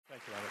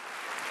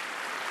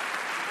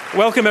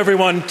Welcome,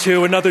 everyone,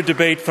 to another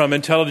debate from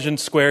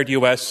Intelligence Squared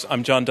US.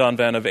 I'm John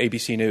Donvan of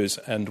ABC News,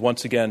 and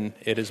once again,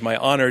 it is my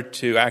honor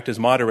to act as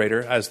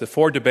moderator as the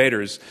four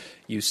debaters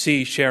you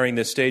see sharing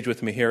this stage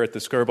with me here at the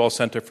Skirball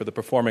Center for the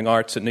Performing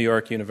Arts at New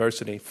York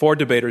University. Four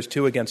debaters,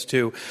 2 against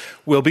 2,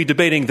 will be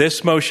debating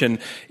this motion: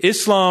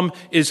 Islam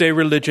is a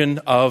religion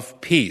of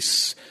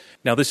peace.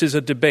 Now, this is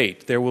a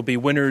debate. There will be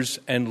winners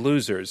and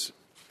losers.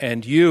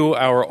 And you,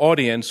 our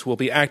audience, will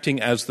be acting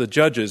as the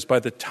judges. By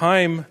the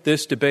time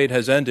this debate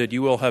has ended,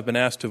 you will have been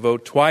asked to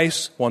vote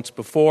twice, once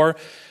before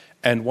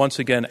and once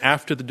again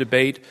after the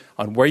debate,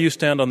 on where you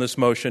stand on this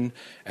motion.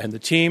 And the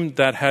team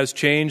that has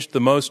changed the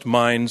most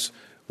minds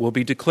will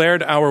be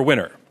declared our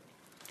winner.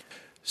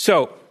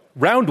 So,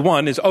 round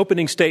one is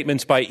opening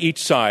statements by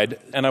each side,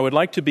 and I would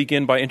like to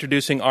begin by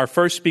introducing our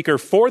first speaker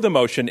for the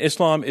motion,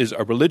 Islam is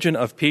a religion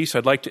of peace.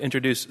 I'd like to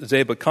introduce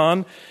Zeba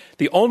Khan,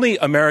 the only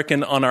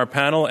American on our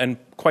panel and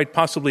quite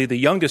possibly the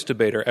youngest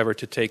debater ever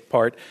to take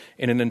part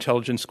in an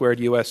Intelligence Squared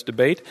U.S.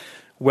 debate.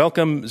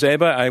 Welcome,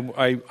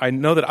 Zeba. I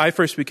know that I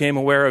first became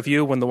aware of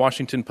you when the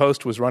Washington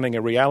Post was running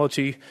a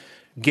reality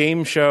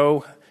game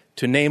show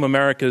to name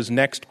America's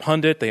next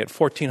pundit. They had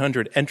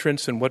 1,400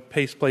 entrants, and what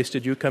place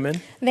did you come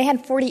in? They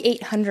had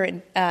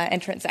 4,800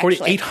 entrants, actually.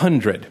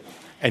 4,800.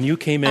 And you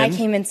came in? I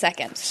came in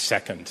second.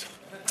 Second.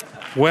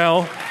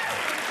 Well,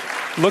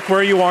 look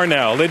where you are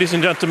now. Ladies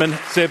and gentlemen,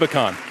 Zeba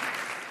Khan.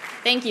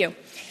 Thank you.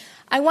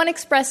 I want to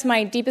express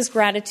my deepest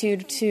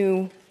gratitude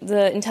to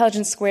the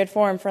Intelligence Squared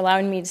Forum for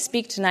allowing me to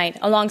speak tonight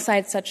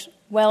alongside such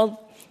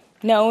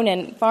well-known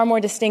and far more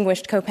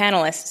distinguished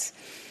co-panelists.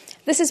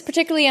 This is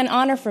particularly an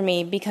honor for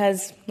me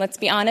because, let's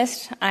be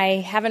honest,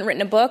 I haven't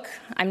written a book.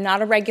 I'm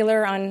not a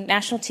regular on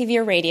national TV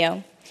or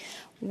radio.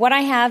 What I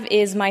have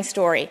is my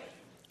story.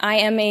 I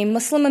am a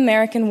Muslim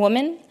American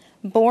woman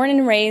born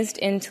and raised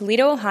in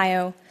Toledo,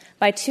 Ohio,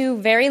 by 2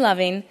 very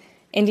loving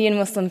Indian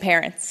Muslim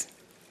parents.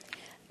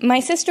 My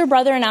sister,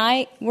 brother, and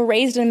I were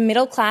raised in a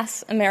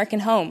middle-class American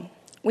home.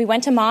 We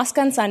went to mosque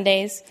on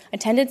Sundays,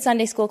 attended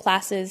Sunday school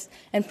classes,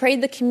 and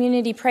prayed the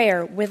community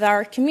prayer with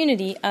our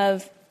community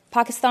of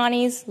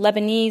Pakistanis,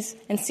 Lebanese,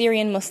 and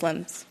Syrian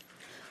Muslims.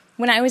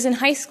 When I was in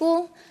high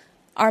school,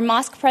 our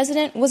mosque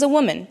president was a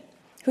woman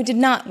who did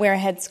not wear a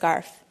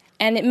headscarf.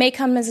 And it may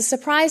come as a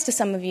surprise to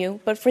some of you,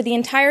 but for the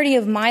entirety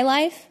of my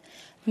life,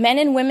 men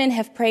and women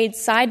have prayed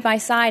side by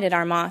side at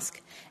our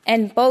mosque,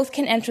 and both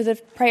can enter the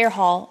prayer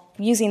hall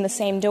using the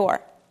same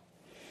door.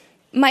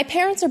 My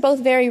parents are both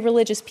very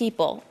religious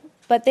people,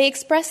 but they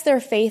express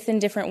their faith in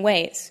different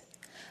ways.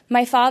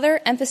 My father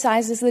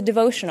emphasizes the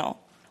devotional,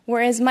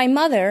 whereas my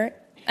mother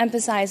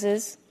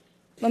emphasizes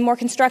a more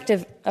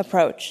constructive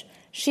approach.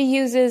 She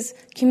uses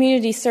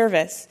community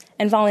service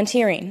and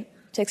volunteering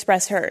to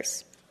express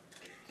hers.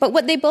 But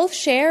what they both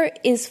share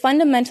is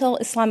fundamental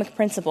Islamic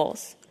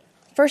principles.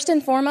 First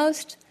and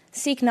foremost,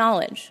 seek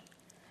knowledge.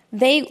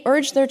 They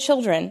urge their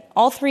children,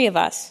 all 3 of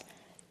us,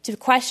 to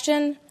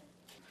question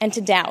and to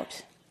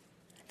doubt.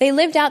 They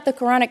lived out the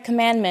Quranic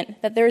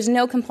commandment that there is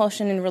no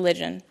compulsion in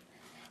religion,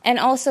 and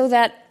also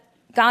that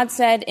God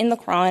said in the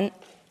Quran,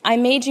 I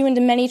made you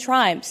into many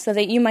tribes so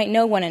that you might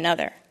know one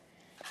another.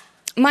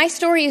 My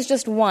story is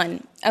just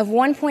one of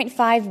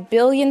 1.5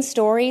 billion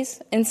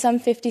stories in some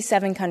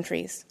 57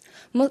 countries.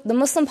 The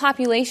Muslim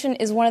population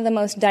is one of the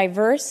most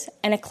diverse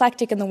and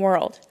eclectic in the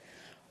world.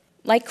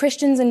 Like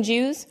Christians and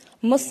Jews,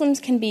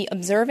 Muslims can be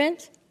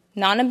observant,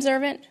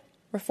 non-observant,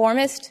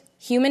 reformist,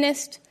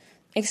 humanist,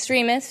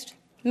 extremist,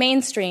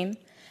 mainstream,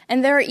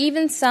 and there are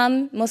even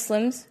some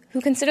Muslims who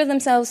consider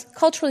themselves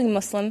culturally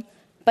Muslim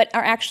but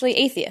are actually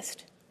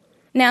atheist.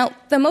 Now,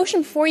 the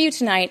motion for you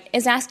tonight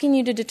is asking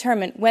you to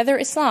determine whether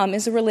Islam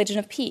is a religion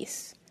of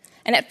peace.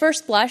 And at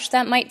first blush,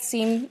 that might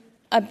seem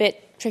a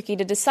bit tricky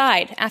to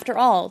decide. After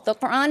all, the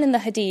Quran and the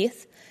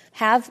Hadith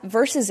have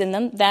verses in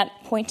them that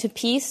point to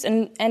peace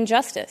and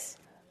justice.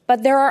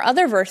 But there are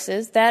other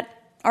verses that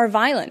are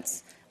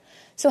violence.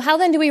 So how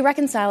then do we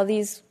reconcile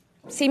these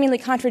seemingly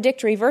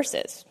contradictory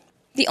verses?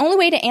 The only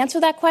way to answer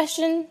that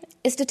question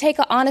is to take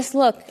an honest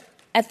look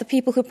at the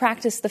people who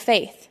practice the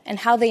faith and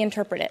how they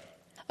interpret it.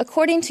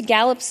 According to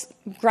Gallup's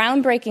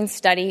groundbreaking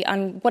study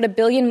on what 1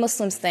 billion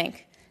Muslims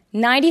think,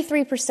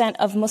 93%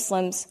 of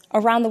Muslims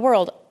around the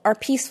world are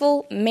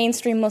peaceful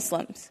mainstream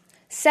Muslims.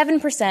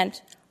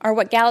 7% are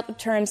what Gallup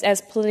terms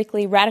as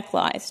politically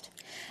radicalized.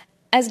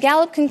 As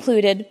Gallup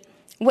concluded,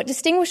 what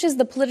distinguishes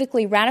the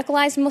politically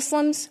radicalized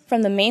Muslims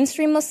from the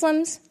mainstream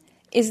Muslims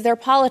is their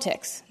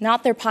politics,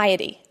 not their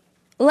piety.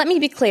 Let me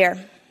be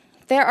clear.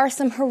 There are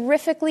some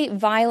horrifically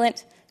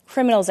violent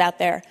criminals out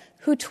there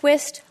who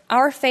twist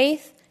our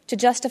faith to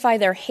justify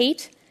their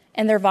hate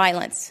and their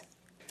violence.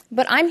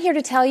 But I'm here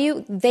to tell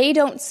you they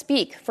don't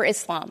speak for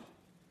Islam.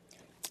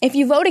 If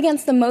you vote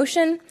against the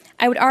motion,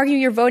 I would argue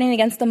you're voting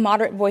against the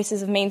moderate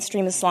voices of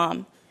mainstream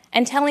Islam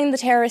and telling the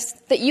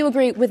terrorists that you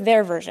agree with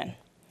their version.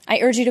 I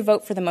urge you to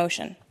vote for the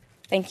motion.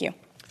 Thank you.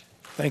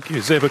 Thank you.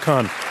 Zeba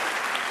Khan.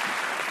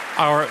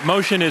 Our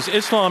motion is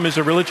Islam is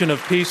a religion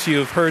of peace.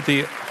 You've heard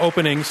the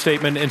opening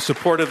statement in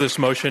support of this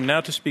motion.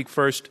 Now to speak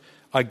first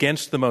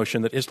against the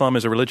motion that Islam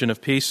is a religion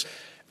of peace.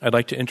 I'd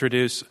like to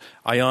introduce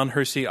Ayaan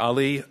Hirsi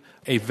Ali,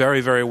 a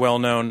very, very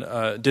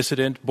well-known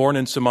dissident, born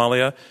in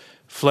Somalia,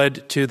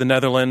 fled to the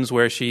Netherlands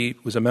where she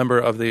was a member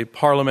of the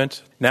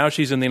parliament. Now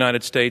she's in the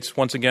United States,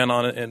 once again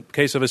on a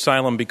case of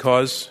asylum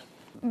because...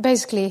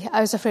 Basically,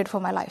 I was afraid for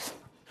my life.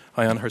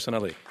 Ayaan Hirsi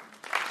Ali.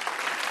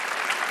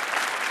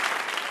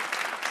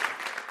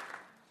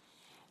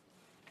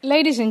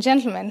 Ladies and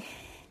gentlemen,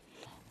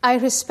 I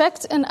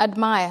respect and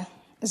admire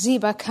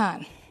Zeba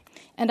Khan,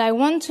 and I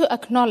want to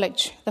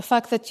acknowledge the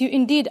fact that you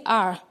indeed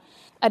are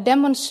a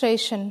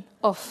demonstration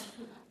of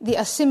the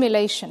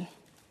assimilation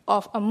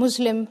of a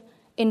Muslim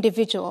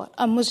individual,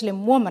 a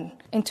Muslim woman,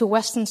 into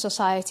Western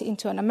society,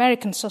 into an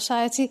American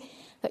society,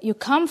 that you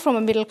come from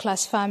a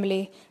middle-class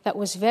family that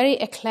was very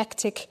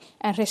eclectic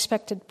and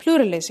respected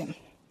pluralism.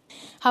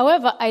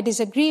 However, I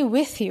disagree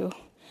with you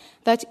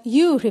that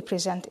you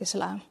represent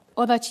Islam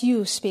or that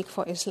you speak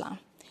for Islam.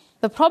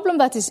 The problem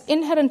that is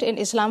inherent in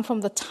Islam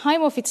from the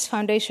time of its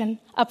foundation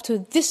up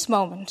to this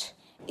moment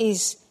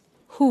is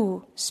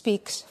who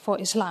speaks for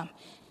Islam.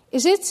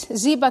 Is it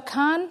Zeba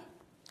Khan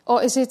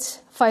or is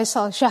it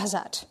Faisal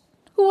Shahzad,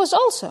 who was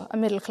also a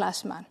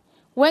middle-class man,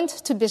 went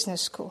to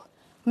business school,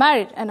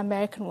 married an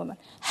American woman,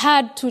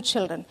 had 2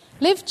 children,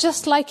 lived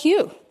just like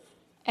you,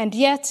 and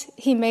yet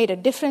he made a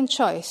different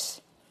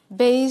choice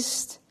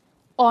based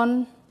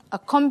on a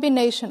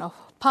combination of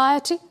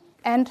piety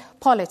and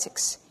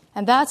politics.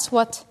 And that's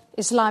what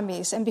Islam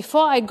is. And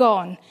before I go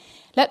on,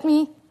 let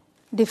me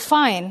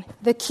define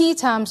the key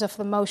terms of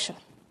the motion.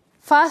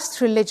 First,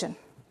 religion.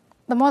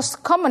 The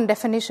most common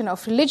definition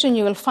of religion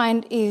you will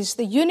find is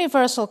the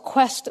universal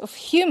quest of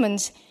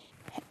humans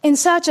in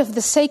search of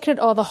the sacred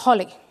or the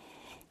holy.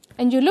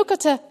 And you look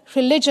at a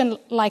religion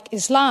like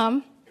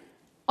Islam,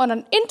 on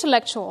an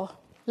intellectual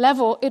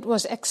level, it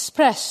was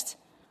expressed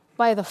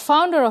by the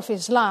founder of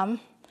Islam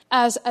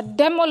as a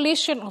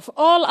demolition of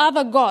all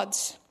other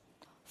gods.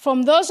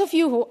 From those of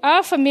you who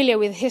are familiar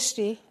with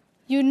history,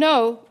 you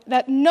know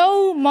that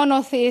no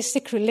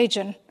monotheistic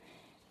religion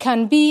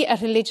can be a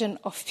religion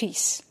of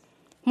peace.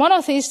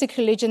 Monotheistic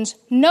religions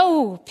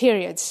know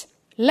periods,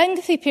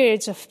 lengthy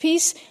periods of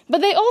peace,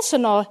 but they also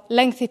know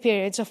lengthy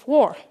periods of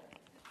war.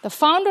 The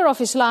founder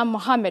of Islam,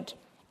 Muhammad,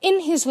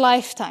 in his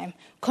lifetime,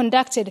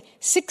 conducted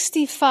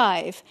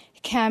 65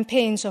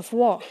 campaigns of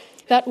war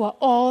that were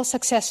all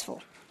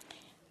successful.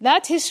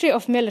 That history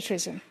of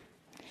militarism,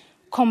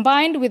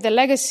 combined with the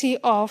legacy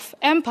of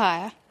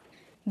empire,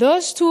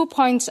 those 2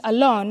 points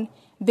alone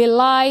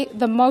belie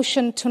the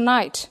motion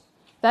tonight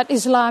that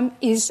Islam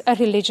is a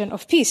religion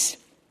of peace.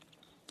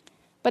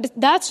 But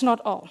that's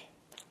not all.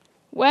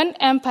 When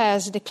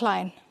empires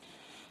decline,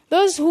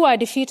 those who are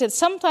defeated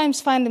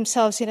sometimes find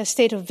themselves in a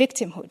state of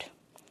victimhood.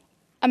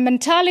 A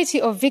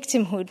mentality of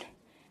victimhood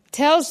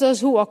tells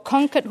those who are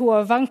conquered, who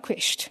are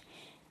vanquished,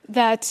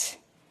 that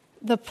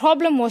the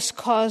problem was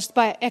caused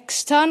by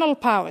external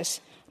powers,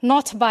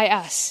 not by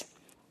us.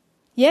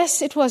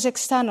 Yes, it was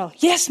external.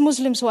 Yes,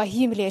 Muslims were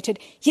humiliated.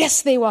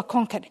 Yes, they were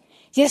conquered.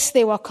 Yes,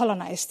 they were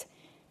colonized.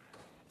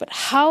 But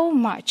how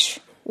much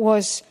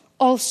was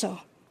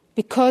also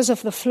because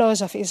of the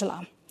flaws of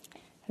Islam?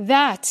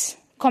 That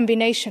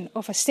combination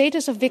of a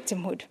status of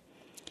victimhood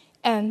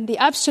and the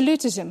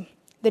absolutism,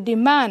 the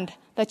demand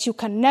that you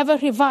can never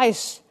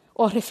revise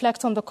or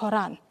reflect on the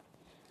Quran,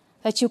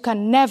 that you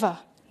can never,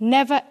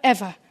 never,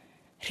 ever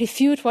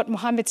refute what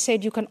Muhammad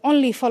said, you can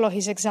only follow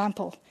his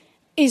example,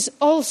 is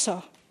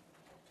also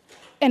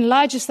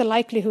enlarges the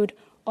likelihood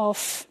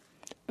of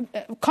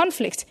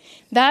conflict.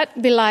 That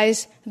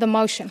belies the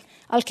motion.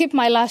 I'll keep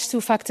my last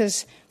 2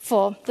 factors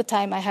for the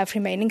time I have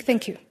remaining.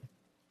 Thank you.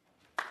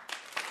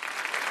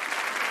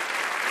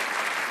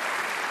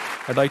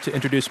 I'd like to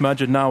introduce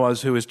Maajid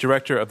Nawaz, who is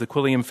director of the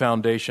Quilliam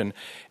Foundation.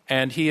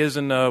 And he is,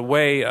 in a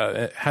way,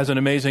 has an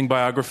amazing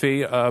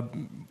biography.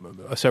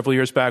 Several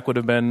years back would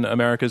have been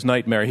America's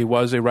nightmare. He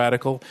was a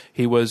radical.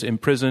 He was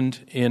imprisoned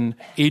in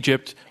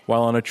Egypt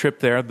while on a trip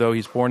there, though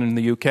he's born in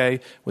the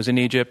UK, was in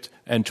Egypt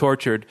and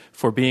tortured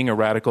for being a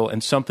radical.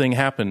 And something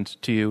happened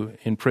to you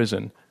in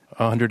prison,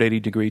 a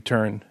 180-degree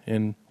turn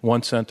in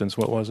one sentence.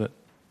 What was it?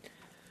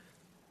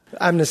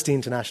 Amnesty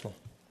International.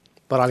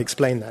 But I'll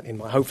explain that in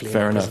my, hopefully,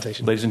 Fair in my enough.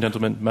 presentation. Ladies and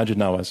gentlemen, Maajid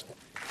Nawaz.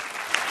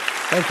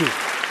 Thank you.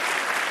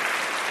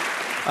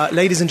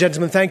 Ladies and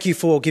gentlemen, thank you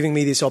for giving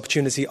me this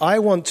opportunity. I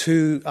want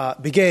to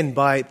begin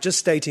by just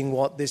stating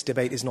what this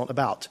debate is not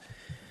about.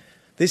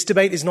 This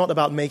debate is not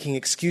about making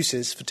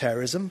excuses for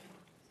terrorism.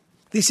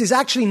 This is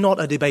actually not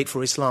a debate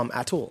for Islam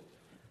at all.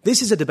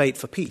 This is a debate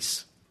for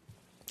peace.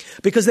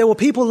 Because there were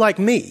people like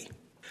me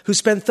who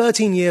spent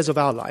 13 years of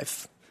our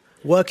life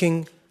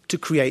working to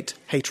create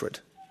hatred.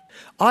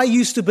 I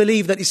used to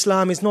believe that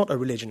Islam is not a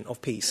religion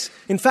of peace.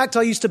 In fact,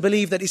 I used to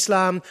believe that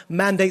Islam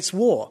mandates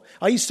war.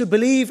 I used to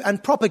believe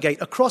and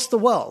propagate across the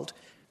world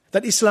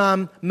that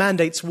Islam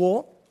mandates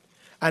war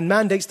and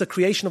mandates the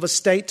creation of a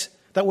state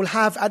that will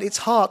have at its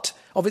heart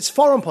of its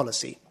foreign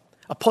policy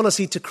a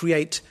policy to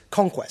create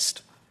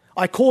conquest.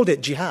 I called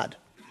it jihad.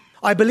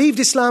 I believed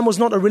Islam was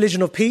not a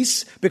religion of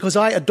peace because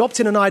I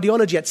adopted an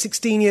ideology at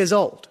 16 years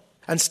old.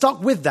 and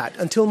stuck with that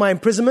until my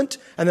imprisonment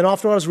and then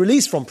after I was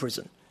released from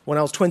prison when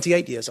I was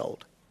 28 years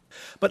old.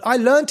 But I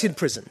learnt in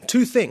prison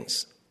two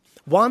things.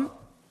 One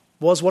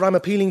was what I'm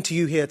appealing to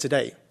you here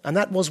today, and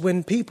that was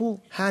when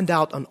people hand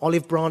out an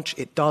olive branch,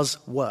 it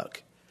does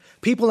work.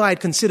 People I had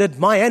considered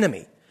my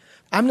enemy,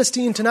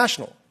 Amnesty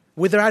International,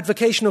 with their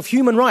advocation of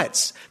human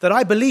rights that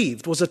I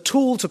believed was a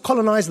tool to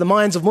colonize the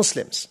minds of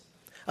Muslims,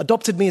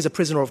 adopted me as a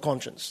prisoner of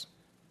conscience.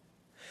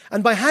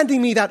 And by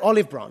handing me that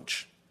olive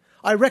branch,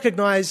 I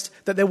recognized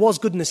that there was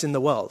goodness in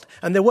the world,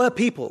 and there were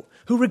people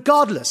who,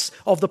 regardless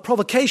of the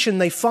provocation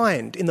they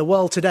find in the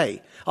world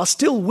today, are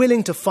still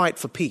willing to fight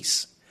for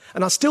peace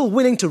and are still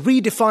willing to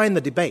redefine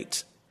the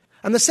debate.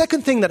 And the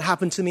second thing that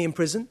happened to me in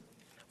prison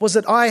was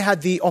that I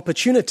had the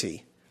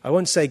opportunity, I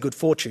won't say good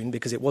fortune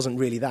because it wasn't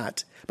really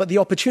that, but the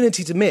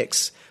opportunity to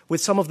mix with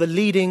some of the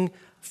leading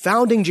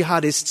founding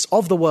jihadists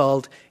of the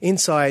world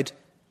inside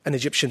an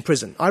Egyptian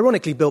prison,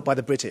 ironically built by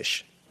the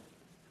British.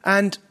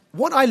 And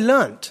what I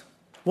learned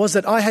was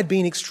that I had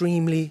been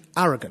extremely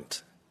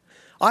arrogant.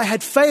 I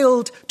had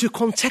failed to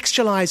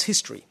contextualize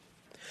history.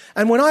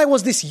 And when I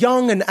was this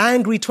young and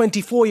angry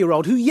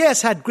 24-year-old who,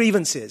 yes, had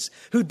grievances,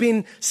 who'd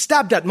been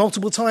stabbed at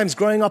multiple times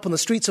growing up on the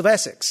streets of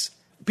Essex,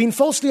 been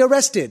falsely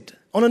arrested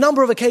on a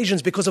number of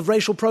occasions because of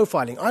racial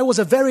profiling, I was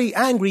a very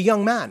angry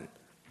young man.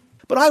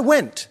 But I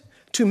went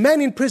to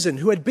men in prison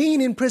who had been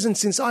in prison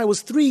since I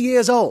was 3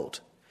 years old,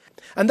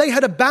 and they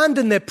had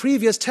abandoned their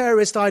previous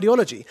terrorist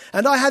ideology,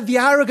 and I had the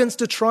arrogance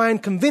to try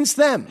and convince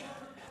them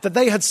that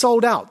they had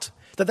sold out,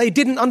 that they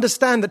didn't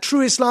understand that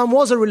true Islam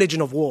was a religion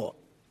of war.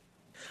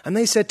 And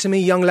they said to me,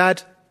 young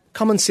lad,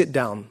 come and sit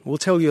down. We'll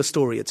tell you a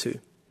story or two.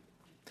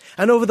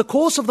 And over the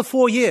course of the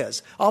 4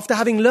 years, after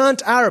having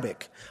learnt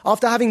Arabic,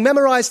 after having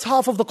memorized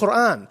half of the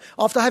Quran,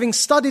 after having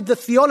studied the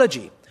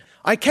theology,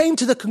 I came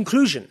to the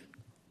conclusion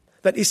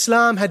that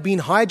Islam had been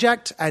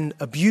hijacked and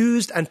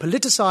abused and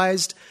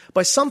politicized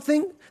by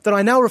something that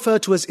I now refer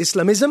to as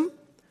Islamism.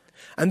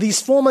 And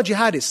these former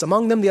jihadists,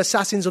 among them the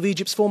assassins of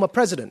Egypt's former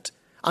president,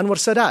 Anwar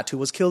Sadat, who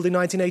was killed in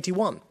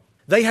 1981,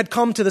 they had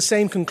come to the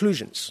same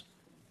conclusions.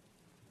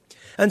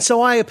 And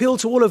so I appeal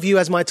to all of you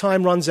as my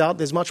time runs out,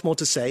 there's much more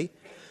to say,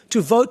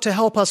 to vote to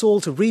help us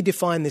all to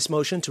redefine this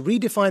motion, to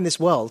redefine this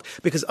world,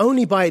 because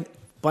only by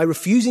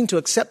refusing to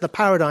accept the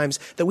paradigms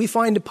that we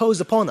find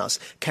imposed upon us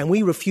can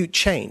we refute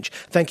change.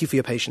 Thank you for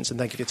your patience and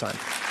thank you for your time.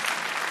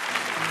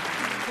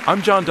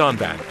 I'm John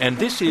Donvan, and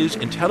this is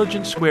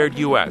Intelligence Squared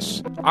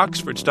US,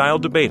 Oxford-style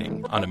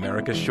debating on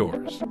America's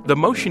shores. The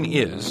motion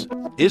is,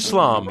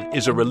 Islam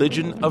is a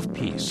religion of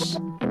peace.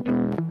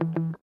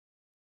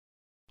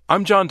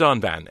 I'm John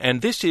Donvan,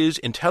 and this is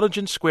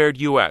Intelligence Squared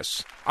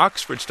US,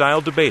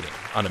 Oxford-style debating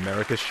on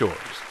America's shores.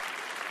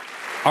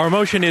 Our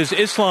motion is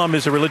Islam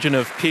is a religion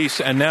of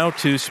peace, and now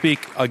to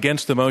speak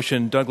against the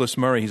motion, Douglas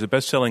Murray. He's a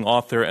best-selling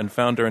author and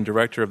founder and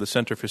director of the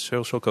Center for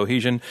Social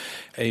Cohesion,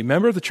 a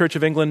member of the Church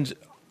of England.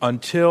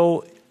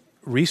 Until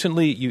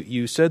recently,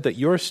 you said that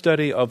your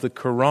study of the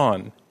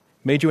Quran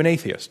made you an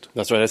atheist.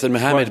 That's right. I said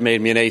Muhammad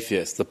made me an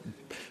atheist.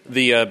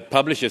 The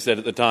publisher said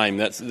at the time,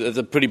 that's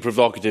a pretty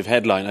provocative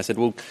headline. I said,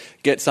 well,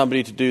 get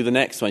somebody to do the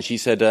next one. She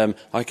said,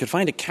 I could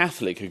find a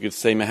Catholic who could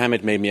say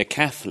Muhammad made me a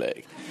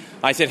Catholic.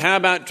 I said, how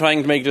about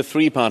trying to make it a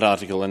 3-part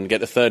article and get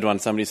the third one,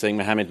 somebody saying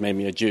Muhammad made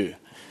me a Jew?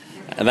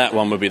 And that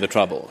one would be the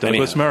trouble.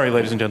 Douglas Murray,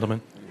 ladies and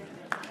gentlemen.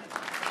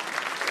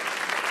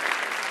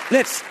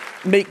 Let's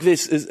make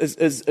this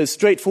as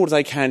straightforward as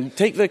I can.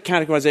 Take the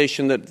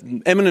categorization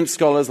that eminent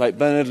scholars like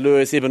Bernard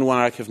Lewis, Ibn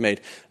Waraq have made.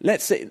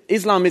 Let's say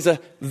Islam is a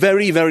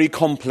very, very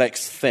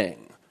complex thing.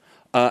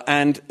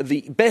 And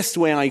the best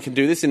way I can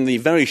do this in the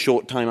very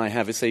short time I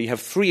have is say you have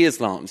 3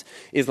 Islams.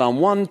 Islam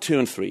 1, 2,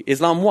 and 3.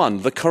 Islam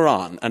 1, the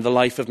Quran and the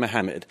life of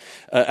Muhammad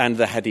and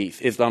the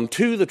Hadith. Islam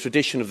 2, the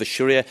tradition of the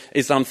Sharia.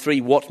 Islam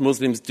 3, what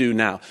Muslims do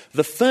now.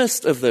 The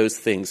first of those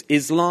things,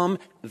 Islam,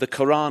 the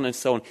Quran, and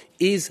so on,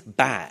 is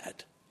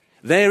bad.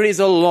 There is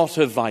a lot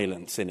of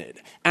violence in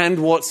it. And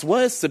what's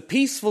worse, the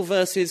peaceful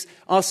verses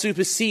are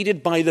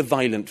superseded by the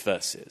violent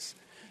verses.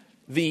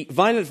 The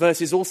violent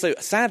verses also,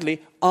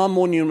 sadly, are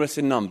more numerous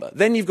in number.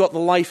 Then you've got the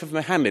life of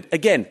Muhammad.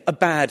 Again, a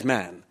bad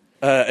man.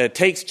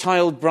 Takes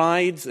child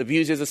brides,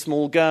 abuses a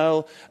small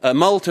girl,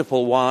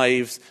 multiple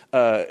wives,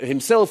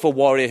 himself a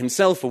warrior,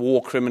 himself a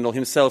war criminal,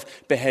 himself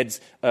beheads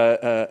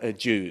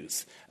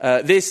Jews.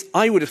 This,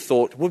 I would have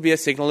thought, would be a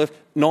signal of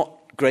not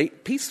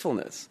great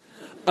peacefulness.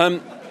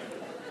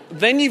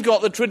 Then you've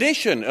got the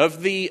tradition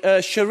of the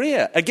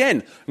Sharia.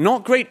 Again,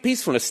 not great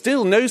peacefulness.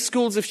 Still, no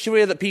schools of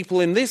Sharia that people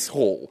in this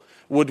hall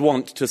would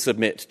want to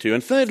submit to.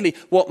 And thirdly,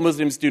 what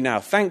Muslims do now.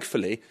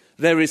 Thankfully,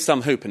 there is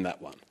some hope in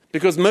that one.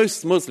 Because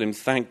most Muslims,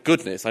 thank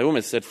goodness, I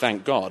almost said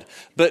thank God,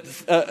 but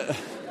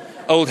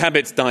old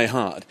habits die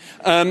hard.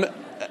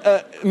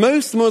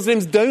 Most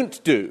Muslims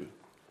don't do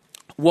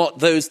what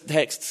those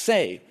texts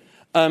say.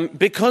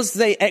 Because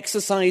they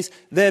exercise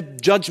their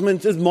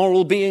judgment as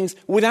moral beings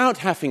without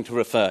having to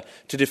refer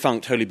to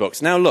defunct holy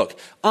books. Now look,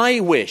 I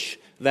wish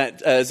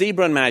that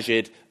Zebra and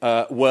Majid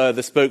were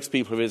the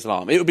spokespeople of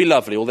Islam. It would be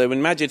lovely, although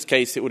in Majid's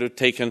case it would have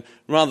taken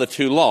rather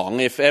too long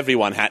if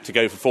everyone had to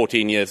go for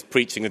 14 years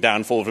preaching the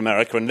downfall of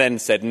America and then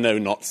said, no,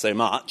 not so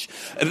much.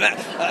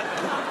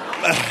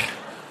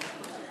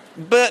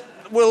 But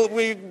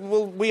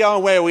we are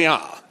where we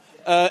are.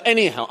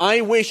 Anyhow,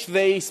 I wish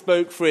they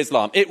spoke for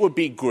Islam. It would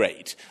be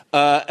great.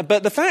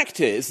 But the fact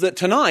is that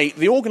tonight,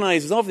 the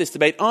organisers of this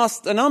debate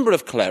asked a number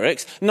of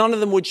clerics. None of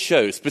them would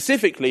show.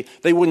 Specifically,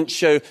 they wouldn't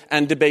show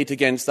and debate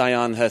against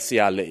Ayaan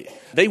Hirsi Ali.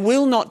 They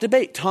will not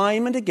debate.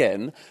 Time and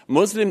again,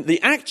 the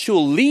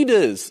actual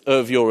leaders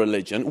of your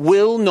religion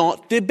will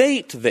not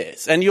debate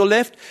this. And you're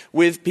left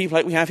with people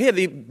like we have here.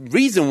 The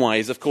reason why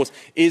is, of course,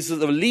 is that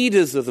the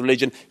leaders of the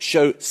religion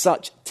show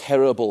such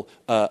terrible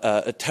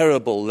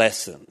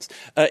lessons.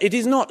 It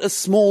is not a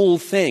small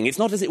thing. It's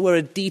not, as it were,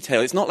 a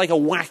detail. It's not like a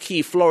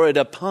wacky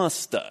Florida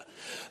pastor.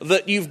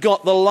 That you've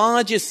got the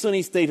largest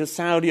Sunni state of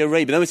Saudi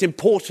Arabia, the most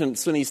important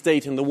Sunni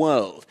state in the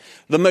world,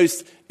 the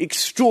most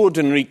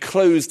extraordinary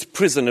closed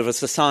prison of a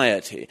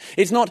society.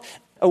 It's not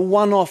a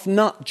one-off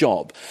nut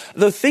job.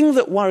 The thing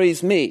that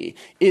worries me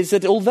is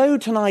that although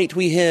tonight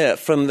we hear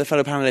from the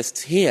fellow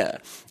panelists here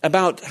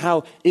about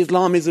how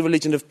Islam is a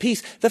religion of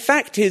peace, the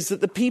fact is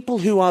that the people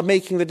who are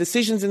making the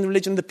decisions in the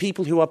religion, the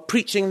people who are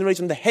preaching the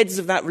religion, the heads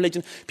of that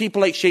religion,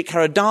 people like Sheikh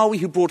Qaradawi,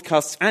 who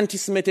broadcasts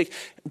anti-Semitic,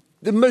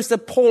 the most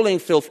appalling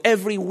filth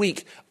every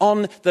week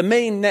on the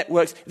main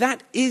networks.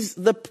 That is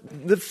the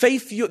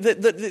faith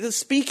that's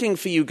speaking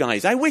for you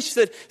guys. I wish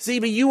that,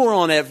 Zeba, you were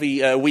on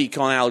every week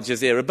on Al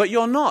Jazeera, but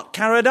you're not.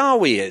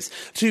 Qaradawi is.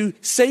 To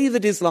say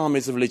that Islam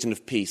is a religion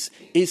of peace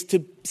is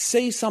to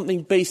say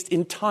something based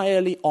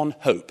entirely on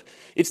hope.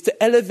 It's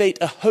to elevate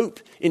a hope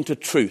into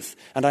truth.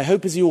 And I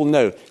hope, as you all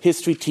know,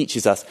 history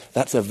teaches us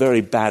that's a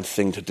very bad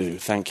thing to do.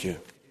 Thank you.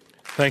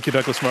 Thank you,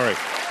 Douglas Murray.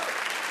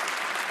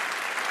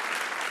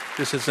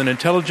 This is an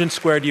Intelligence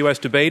Squared U.S.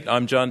 debate.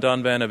 I'm John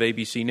Donvan of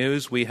ABC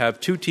News. We have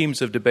two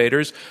teams of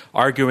debaters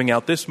arguing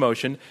out this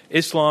motion.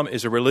 Islam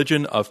is a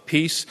religion of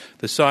peace.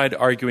 The side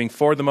arguing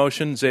for the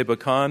motion, Zeba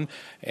Khan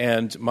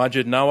and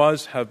Majid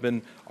Nawaz, have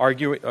been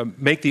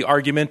make the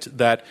argument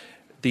that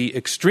the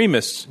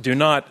extremists do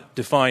not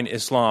define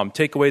Islam.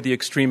 Take away the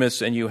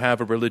extremists and you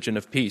have a religion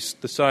of peace.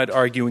 The side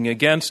arguing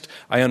against,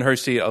 Ayaan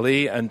Hirsi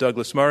Ali and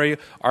Douglas Murray,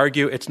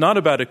 argue it's not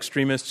about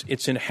extremists,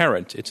 it's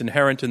inherent. It's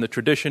inherent in the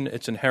tradition,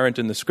 it's inherent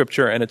in the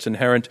scripture, and it's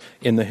inherent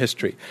in the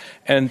history.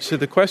 And to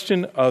the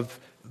question of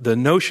the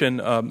notion,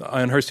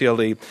 Ayaan Hirsi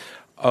Ali,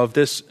 of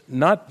this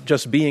not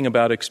just being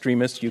about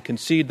extremists, you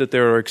concede that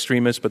there are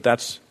extremists, but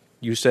that's,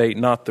 you say,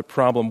 not the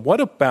problem.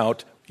 What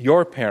about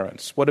your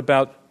parents? What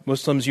about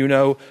Muslims you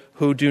know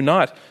who do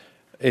not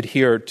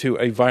adhere to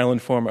a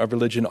violent form of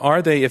religion?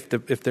 Are they, if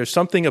there's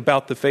something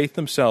about the faith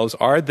themselves,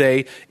 are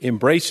they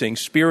embracing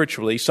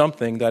spiritually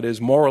something that is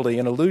morally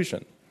an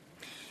illusion?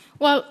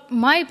 Well,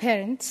 my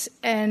parents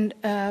and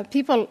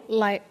people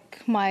like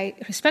my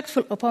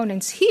respectful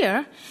opponents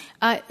here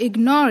are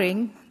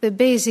ignoring the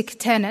basic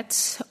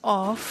tenets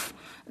of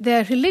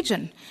their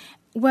religion.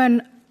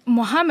 When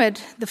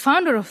Muhammad, the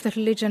founder of the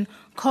religion,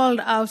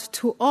 called out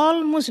to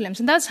all Muslims,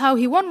 and that's how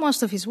he won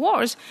most of his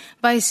wars,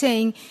 by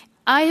saying,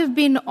 I have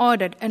been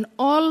ordered, and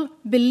all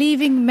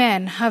believing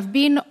men have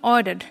been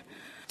ordered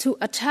to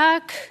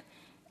attack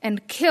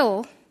and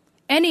kill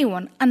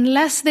anyone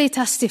unless they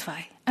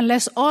testify,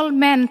 unless all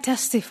men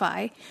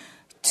testify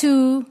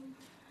to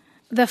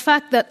the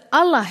fact that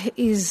Allah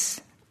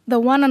is the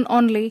one and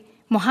only,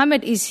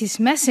 Muhammad is his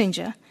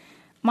messenger.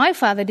 My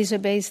father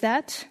disobeys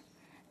that.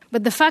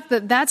 But the fact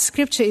that that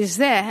scripture is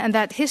there and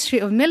that history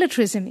of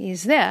militarism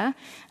is there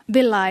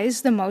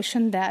belies the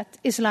notion that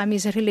Islam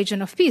is a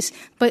religion of peace.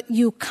 But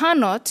you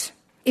cannot,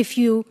 if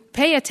you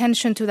pay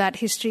attention to that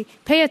history,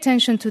 pay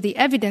attention to the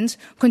evidence,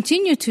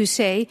 continue to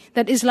say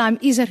that Islam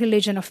is a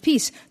religion of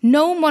peace.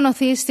 No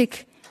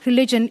monotheistic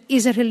religion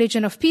is a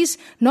religion of peace.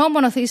 No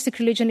monotheistic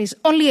religion is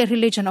only a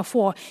religion of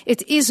war.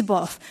 It is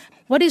both.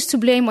 What is to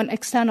blame on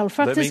external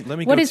factors? Let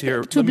me what go is to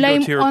your, to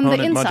blame on the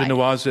opponent, inside? Majid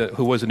Nawaz,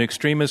 who was an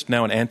extremist,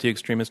 now an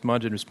anti-extremist.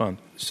 Majid, respond.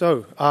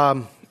 So,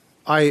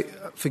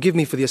 forgive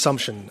me for the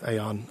assumption,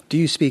 Ayaan. Do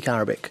you speak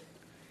Arabic?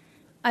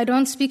 I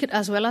don't speak it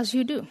as well as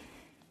you do.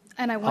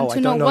 And I want to I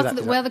know, don't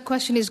know where the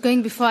question is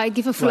going before I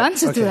give a full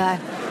answer to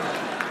that.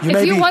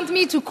 If you want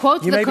me to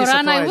quote the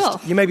Quran, I will.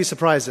 You may be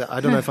surprised that I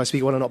don't know if I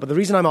speak well or not, but the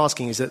reason I'm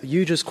asking is that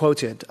you just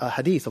quoted a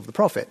hadith of the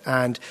Prophet,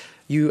 and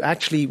you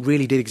actually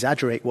really did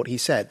exaggerate what he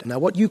said. Now,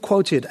 what you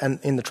quoted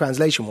in the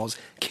translation was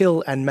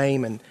kill and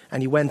maim,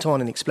 and you went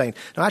on and explained.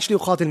 Now, actually,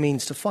 uqatil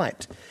means to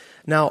fight.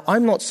 Now,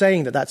 I'm not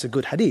saying that that's a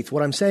good hadith.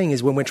 What I'm saying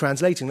is when we're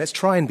translating, let's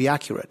try and be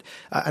accurate.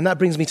 And that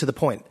brings me to the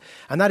point.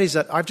 And that is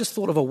that I've just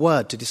thought of a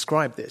word to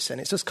describe this, and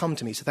it's just come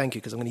to me, so thank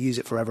you, because I'm going to use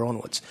it forever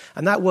onwards.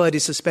 And that word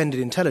is suspended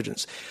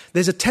intelligence.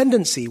 There's a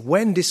tendency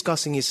when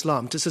discussing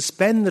Islam to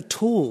suspend the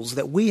tools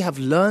that we have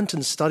learnt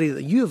and studied,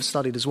 that you have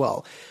studied as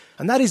well,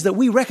 And that is that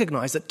we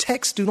recognize that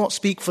texts do not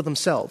speak for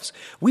themselves.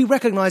 We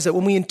recognize that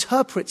when we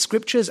interpret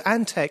scriptures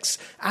and texts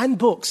and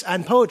books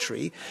and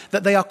poetry,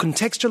 that they are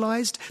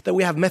contextualized, that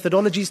we have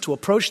methodologies to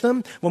approach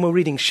them. When we're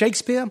reading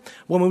Shakespeare,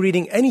 when we're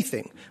reading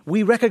anything,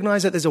 we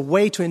recognize that there's a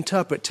way to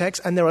interpret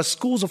text, and there are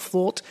schools of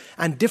thought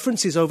and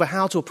differences over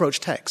how to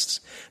approach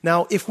texts.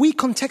 Now, if we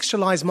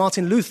contextualize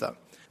Martin Luther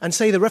and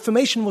say the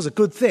Reformation was a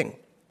good thing,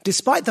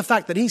 despite the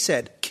fact that he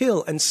said,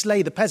 kill and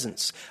slay the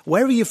peasants,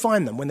 wherever you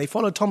find them, when they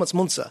followed Thomas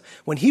Müntzer,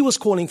 when he was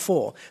calling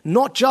for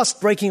not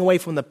just breaking away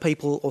from the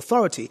papal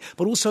authority,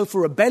 but also for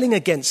rebelling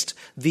against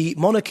the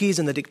monarchies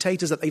and the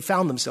dictators that they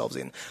found themselves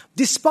in.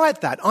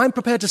 Despite that, I'm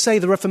prepared to say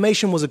the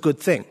Reformation was a good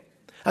thing.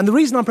 And the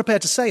reason I'm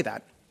prepared to say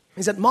that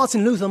is that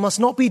Martin Luther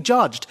must not be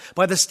judged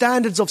by the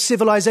standards of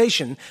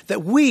civilization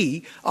that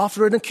we,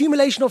 after an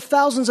accumulation of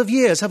thousands of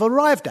years, have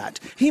arrived at.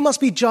 He must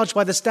be judged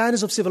by the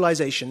standards of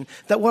civilization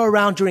that were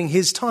around during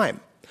his time.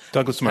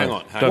 Douglas Murray.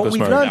 Hang on. What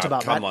we've learned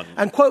about that,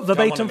 and quote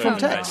verbatim from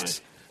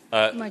texts.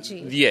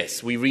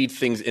 Yes, we read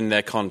things in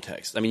their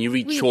context. I mean, you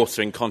read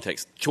Chaucer in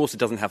context. Chaucer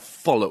doesn't have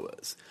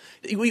followers.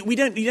 You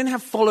don't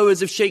have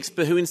followers of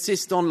Shakespeare who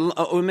insist on,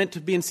 or are meant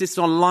to be insist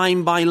on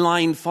line by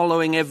line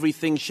following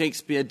everything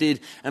Shakespeare did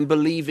and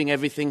believing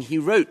everything he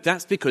wrote.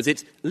 That's because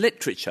it's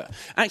literature.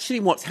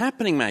 Actually, what's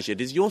happening,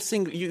 Majid, is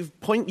you've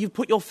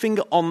put your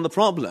finger on the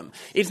problem.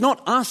 It's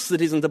not us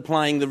that isn't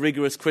applying the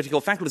rigorous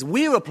critical faculties.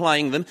 We're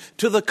applying them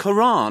to the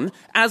Quran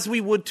as we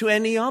would to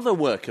any other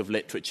work of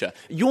literature.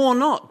 You're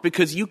not,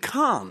 because you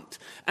can't.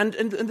 And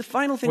the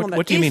final thing on that,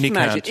 what do you mean he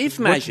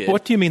can't?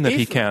 What do you mean that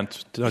he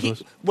can't,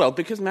 Douglas?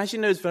 Because Majid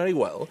knows very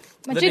well.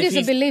 Majid is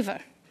a believer.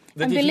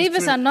 And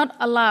believers are not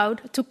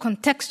allowed to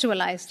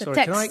contextualize the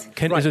text.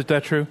 Is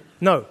that true?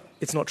 No,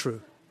 it's not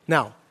true.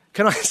 Now,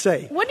 can I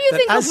say... What do you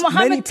think of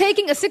Muhammad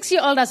taking a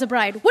 6-year-old as a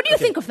bride? What do you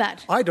think of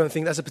that? I don't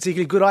think that's a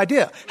particularly good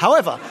idea.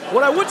 However,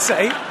 what I would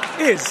say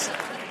is...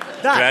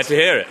 Glad to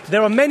hear it.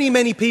 There are many,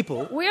 many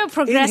people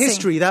in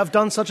history that have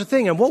done such a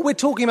thing. And what we're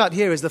talking about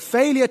here is the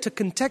failure to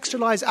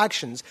contextualize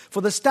actions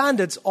for the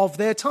standards of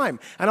their time.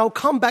 And I'll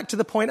come back to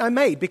the point I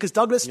made, because,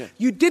 Douglas,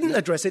 you didn't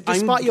address it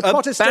despite your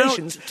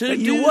protestations that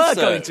you were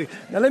going to.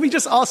 Now, let me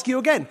just ask you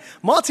again.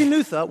 Martin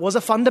Luther was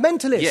a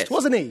fundamentalist,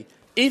 wasn't he?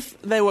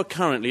 If there were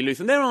currently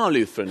Lutherans, there are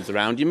Lutherans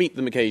around. You meet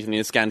them occasionally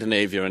in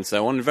Scandinavia and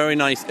so on. Very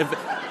nice.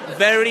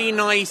 Very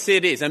nice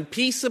it is. And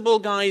peaceable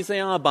guys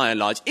they are, by and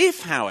large.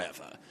 If,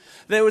 however,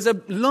 there was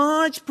a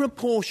large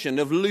proportion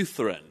of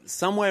Lutherans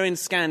somewhere in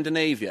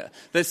Scandinavia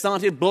that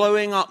started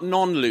blowing up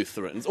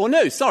non-Lutherans.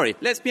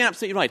 Let's be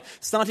absolutely right.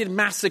 Started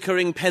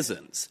massacring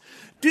peasants.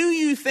 Do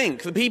you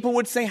think the people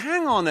would say,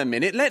 hang on a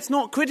minute, let's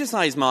not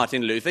criticize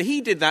Martin Luther. He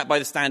did that by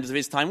the standards of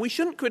his time. We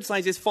shouldn't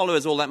criticize his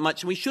followers all that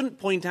much. We shouldn't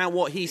point out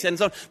what he said and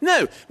so on.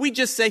 No, we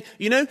just say,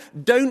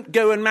 don't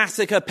go and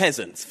massacre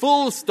peasants.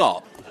 Full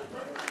stop.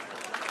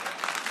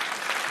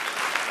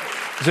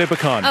 Zeba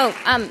Khan.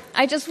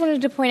 I just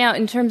wanted to point out,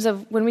 in terms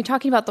of when we're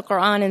talking about the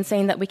Quran and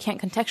saying that we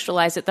can't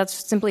contextualize it,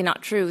 that's simply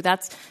not true.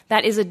 That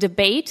is a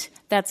debate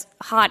that's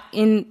hot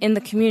in the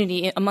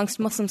community amongst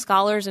Muslim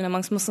scholars and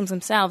amongst Muslims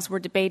themselves. We're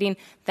debating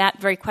that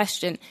very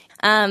question.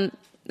 The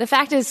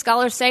fact is,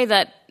 scholars say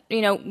that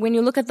when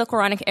you look at the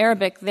Quranic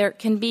Arabic, there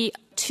can be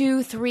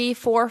 2, 3,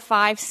 4,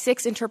 5,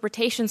 6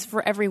 interpretations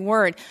for every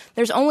word.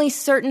 There's only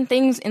certain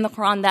things in the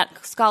Quran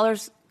that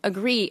scholars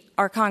agree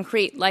are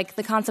concrete, like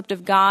the concept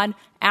of God,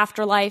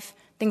 afterlife,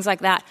 things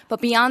like that.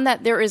 But beyond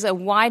that, there is a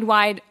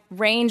wide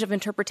range of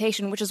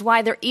interpretation, which is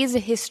why there is a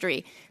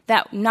history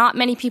that not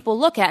many people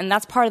look at, and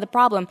that's part of the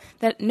problem,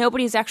 that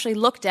nobody's actually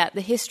looked at the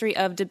history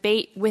of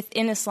debate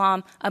within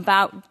Islam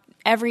about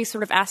every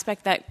sort of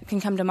aspect that can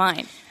come to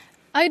mind.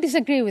 I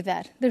disagree with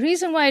that. The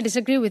reason why I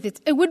disagree with it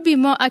would be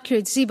more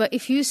accurate, Ziba,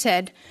 if you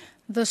said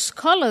the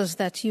scholars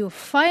that you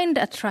find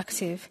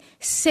attractive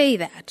say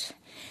that.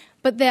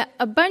 But there are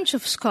a bunch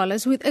of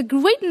scholars with a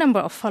great number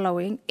of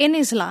following in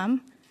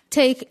Islam,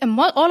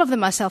 all of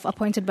them are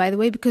self-appointed, by the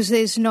way, because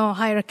there's no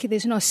hierarchy,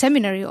 there's no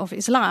seminary of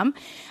Islam,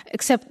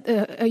 except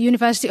a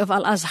University of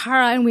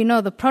Al-Azhar, and we know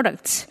the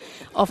products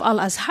of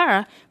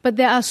Al-Azhar. But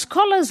there are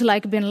scholars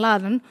like Bin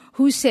Laden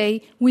who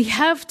say we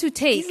have to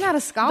take He's not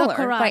a scholar the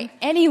Quran by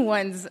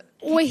anyone's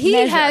he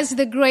measure. has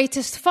the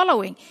greatest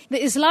following.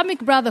 The Islamic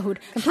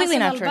Brotherhood, Completely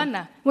Hassan not true.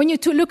 al-Banna. When you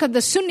look at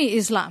the Sunni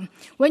Islam,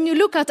 when you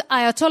look at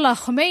Ayatollah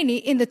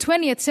Khomeini in the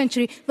 20th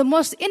century, the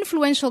most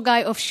influential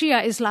guy of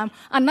Shia Islam,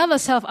 another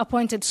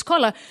self-appointed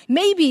scholar,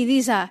 maybe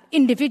these are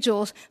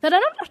individuals that are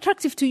not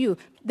attractive to you.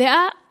 They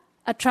are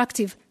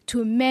attractive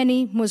to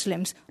many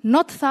Muslims,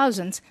 not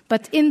thousands,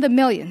 but in the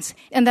millions.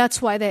 And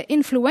that's why they're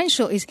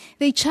influential, is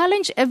they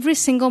challenge every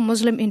single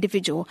Muslim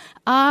individual.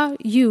 Are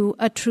you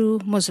a true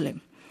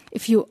Muslim?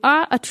 If you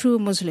are a true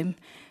Muslim,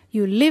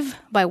 you live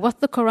by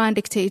what the Quran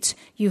dictates,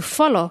 you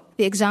follow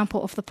the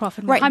example of the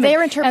Prophet Muhammad.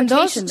 Their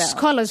interpretation, and those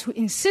scholars who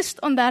insist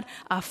on that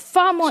are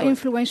far more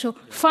influential,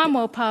 far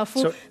more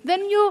powerful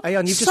than your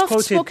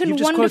soft-spoken,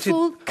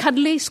 wonderful,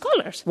 cuddly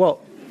scholars.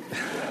 Well,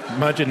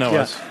 Majid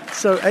Nawaz.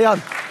 So, Ayan,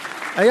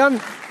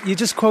 Ayaan, you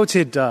just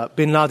quoted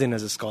bin Laden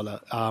as a scholar.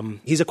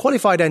 He's a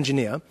qualified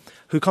engineer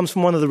who comes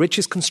from one of the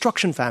richest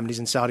construction families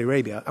in Saudi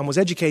Arabia and was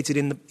educated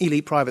in the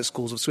elite private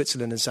schools of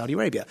Switzerland and Saudi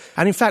Arabia.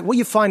 And in fact, what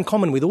you find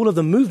common with all of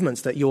the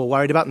movements that you're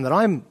worried about and that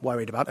I'm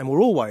worried about and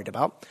we're all worried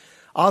about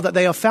are that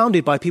they are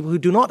founded by people who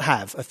do not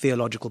have a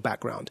theological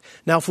background.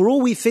 Now, for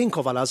all we think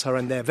of Al-Azhar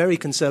and their very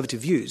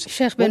conservative views,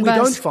 what we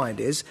don't find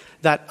is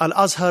that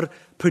Al-Azhar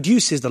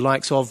produces the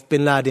likes of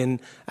bin Laden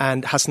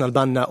and Hassan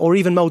al-Banna or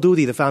even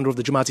Maududi, the founder of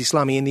the Jamaat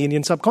Islami in the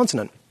Indian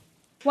subcontinent.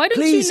 Why don't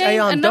Please, you name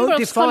Ayaan, a number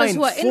of scholars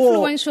who are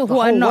influential, who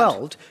are not?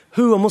 World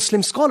who a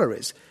Muslim scholar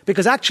is.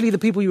 Because actually the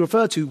people you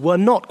refer to were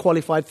not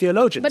qualified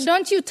theologians. But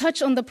don't you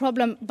touch on the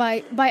problem,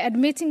 by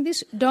admitting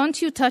this,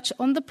 don't you touch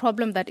on the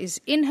problem that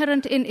is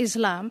inherent in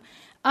Islam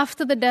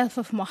after the death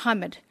of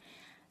Muhammad,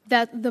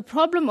 that the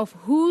problem of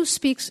who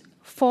speaks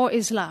for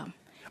Islam?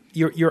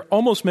 You're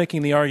almost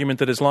making the argument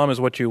that Islam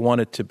is what you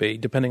want it to be,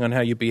 depending on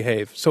how you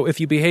behave. So if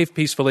you behave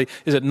peacefully,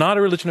 is it not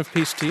a religion of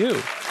peace to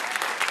you?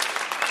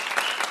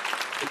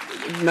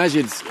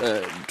 Majid's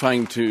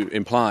trying to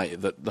imply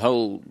that the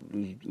whole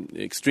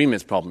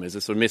extremist problem is a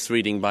sort of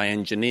misreading by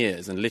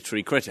engineers and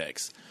literary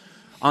critics.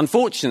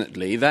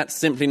 Unfortunately, that's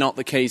simply not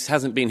the case,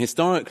 hasn't been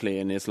historically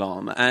in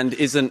Islam, and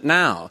isn't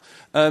now.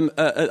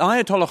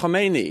 Ayatollah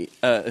Khomeini,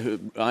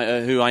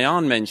 who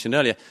Ayaan mentioned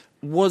earlier,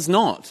 was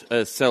not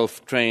a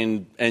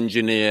self-trained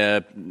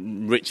engineer,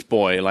 rich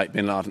boy like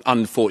bin Laden,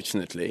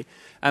 unfortunately,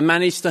 and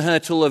managed to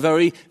hurtle a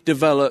very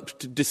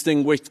developed,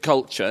 distinguished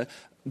culture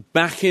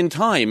back in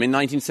time in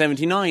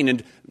 1979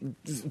 and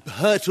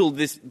hurtled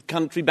this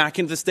country back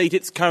into the state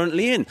it's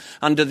currently in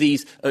under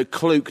these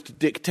cloaked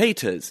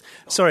dictators.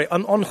 Sorry,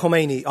 on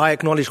Khomeini, I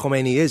acknowledge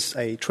Khomeini is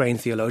a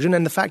trained theologian,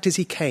 and the fact is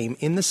he came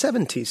in the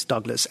 70s,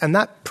 Douglas, and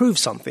that proves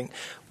something.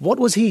 What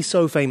was he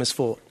so famous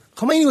for?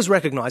 Khomeini was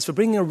recognized for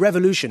bringing a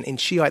revolution in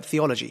Shiite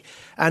theology.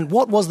 And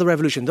what was the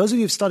revolution? Those of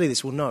you who've studied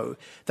this will know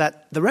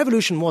that the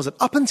revolution was that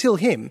up until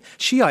him,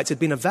 Shiites had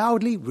been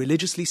avowedly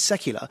religiously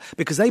secular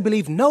because they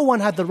believed no one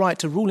had the right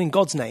to rule in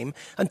God's name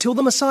until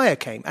the Messiah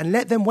came, and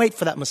let them wait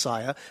for that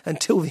Messiah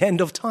until the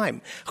end of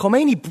time.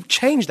 Khomeini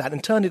changed that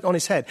and turned it on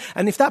its head.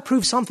 And if that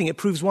proves something, it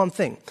proves one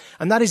thing.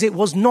 And that is it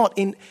was not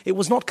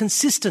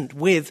consistent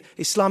with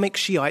Islamic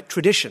Shiite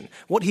tradition.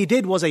 What he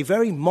did was a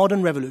very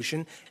modern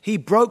revolution. He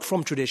broke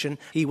from tradition.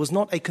 He was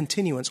not a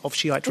continuance of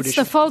Shiite tradition.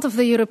 It's the fault of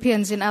the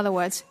Europeans, in other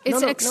words.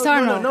 It's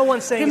external. No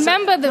one's saying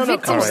Remember the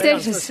victim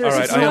status. All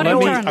right,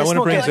 I want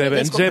to bring Zeba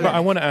in. Zeba,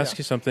 I want to ask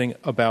you something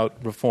about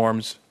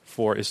reforms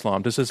for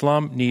Islam. Does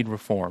Islam need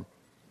reform?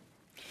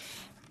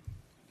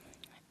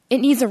 It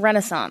needs a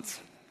renaissance.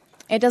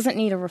 It doesn't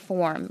need a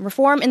reform.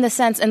 Reform in the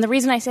sense, and the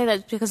reason I say that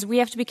is because we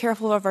have to be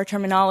careful of our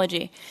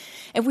terminology.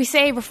 If we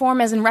say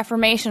reform as in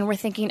Reformation, we're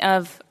thinking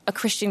of a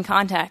Christian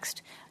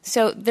context.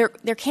 So there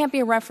can't be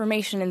a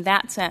reformation in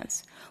that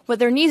sense. What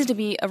there needs to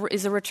be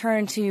is a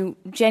return to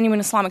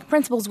genuine Islamic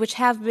principles, which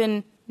have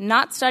been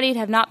not studied,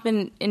 have not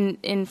been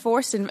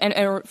enforced,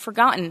 and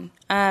forgotten.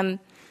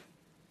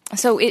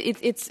 So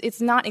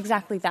it's not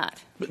exactly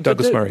that.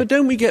 Douglas Murray. But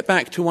don't we get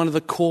back to one of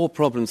the core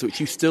problems which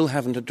you still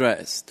haven't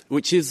addressed,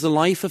 which is the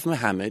life of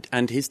Muhammad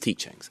and his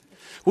teachings,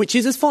 which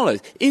is as follows.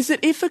 Is that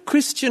if a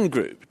Christian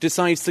group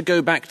decides to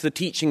go back to the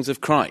teachings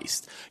of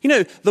Christ,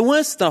 the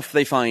worst stuff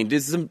they find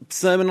is the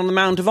Sermon on the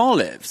Mount of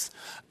Olives.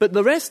 But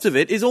the rest of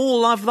it is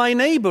all love thy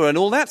neighbour and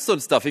all that sort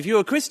of stuff. If you're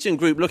a Christian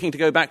group looking to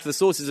go back to the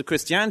sources of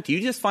Christianity, you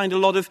just find a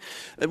lot of,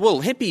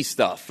 hippie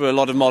stuff for a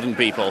lot of modern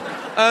people.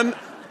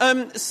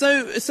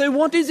 So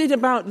what is it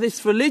about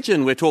this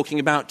religion we're talking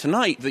about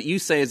tonight that you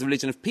say is a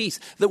religion of peace,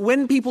 that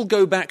when people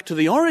go back to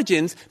the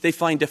origins, they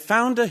find a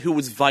founder who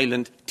was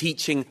violent,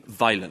 teaching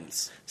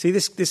violence? See,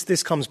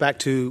 this comes back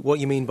to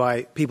what you mean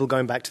by people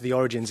going back to the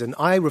origins. And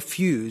I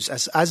refuse,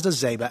 as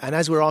does Zeba, and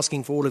as we're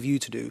asking for all of you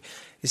to do,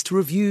 is to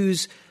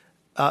refuse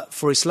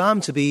for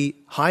Islam to be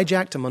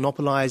hijacked and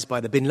monopolized by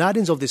the bin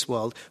Ladens of this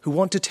world who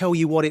want to tell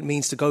you what it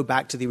means to go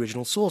back to the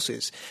original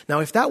sources. Now,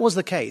 if that was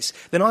the case,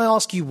 then I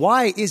ask you,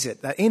 why is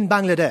it that in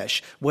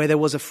Bangladesh, where there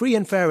was a free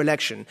and fair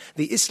election,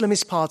 the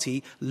Islamist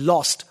party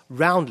lost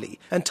roundly?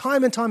 And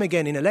time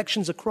again in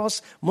elections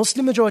across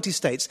Muslim-majority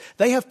states,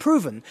 they have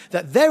proven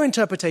that their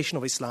interpretation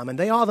of Islam, and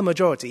they are the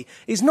majority,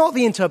 is not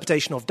the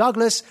interpretation of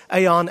Douglas,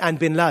 Ayaan, and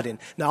bin Laden.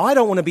 Now, I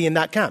don't want to be in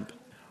that camp.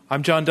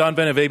 I'm John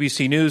Donvan of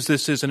ABC News.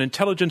 This is an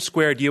Intelligence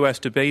Squared U.S.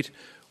 debate.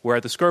 We're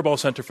at the Skirball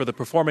Center for the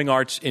Performing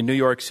Arts in New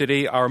York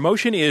City. Our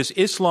motion is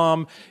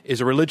Islam is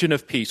a religion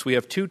of peace. We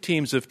have two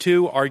teams of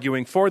two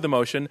arguing for the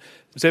motion,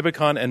 Zeba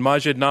Khan and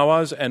Majid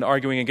Nawaz, and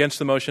arguing against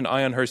the motion,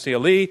 Ayaan Hirsi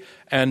Ali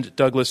and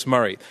Douglas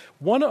Murray.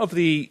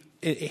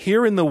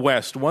 Here in the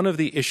West, one of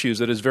the issues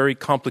that is very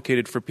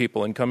complicated for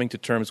people in coming to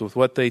terms with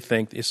what they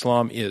think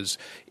Islam is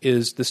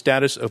the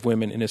status of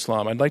women in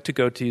Islam. I'd like to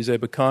go to you,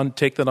 Zeba Khan.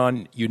 Take that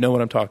on. You know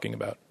what I'm talking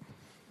about.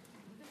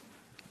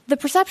 The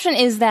perception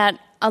is that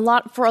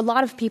for a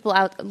lot of people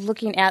out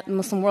looking at the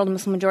Muslim world and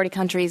Muslim majority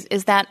countries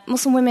is that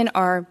Muslim women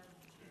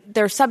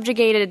they're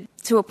subjugated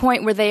to a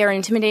point where they are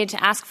intimidated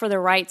to ask for their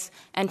rights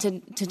and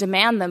to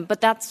demand them. But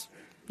that's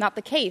not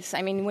the case.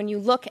 I mean, when you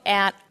look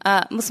at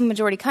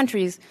Muslim-majority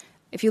countries,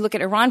 if you look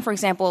at Iran, for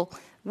example,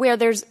 where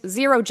there's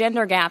zero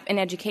gender gap in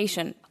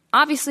education,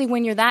 obviously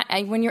when you're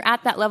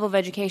at that level of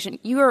education,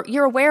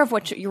 you're aware of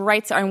what your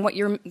rights are and what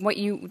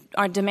you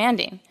are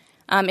demanding.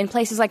 In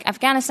places like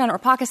Afghanistan or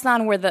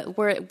Pakistan,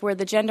 where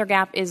the gender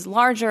gap is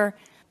larger,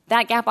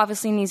 that gap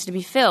obviously needs to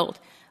be filled.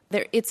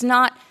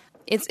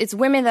 It's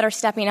women that are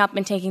stepping up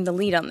and taking the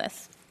lead on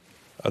this.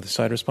 Other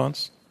side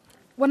response?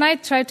 When I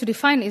try to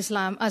define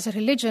Islam as a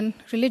religion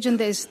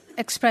there is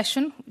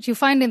expression. What you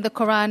find in the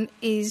Quran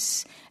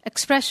is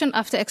expression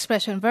after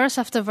expression, verse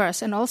after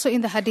verse, and also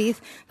in the Hadith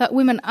that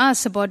women are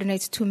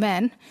subordinate to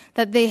men,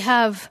 that they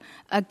have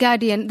a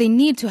guardian, they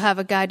need to have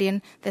a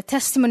guardian. Their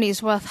testimony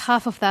is worth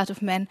half of that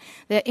of men.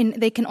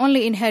 They can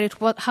only inherit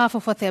half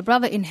of what their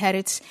brother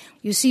inherits.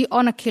 You see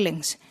honor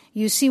killings.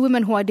 You see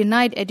women who are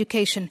denied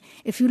education.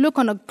 If you look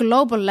on a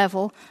global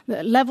level,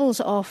 the levels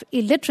of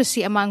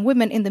illiteracy among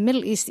women in the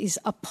Middle East is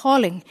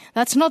appalling.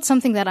 That's not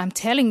something that I'm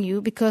telling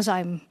you because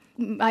I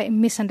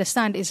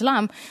misunderstand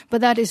Islam,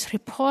 but that is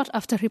report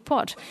after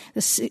report.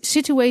 The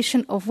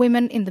situation of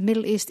women in the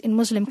Middle East in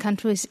Muslim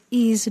countries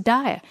is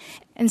dire.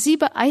 And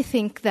Ziba, I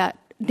think that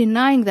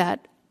denying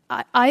that,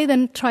 I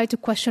then try to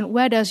question,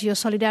 where does your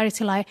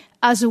solidarity lie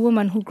as a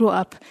woman who grew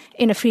up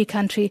in a free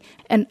country,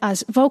 and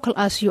as vocal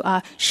as you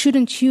are,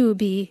 shouldn't you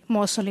be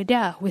more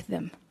solidar with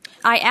them?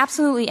 I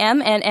absolutely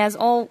am, and as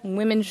all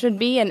women should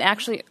be, and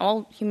actually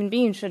all human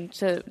beings should,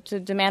 to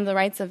demand the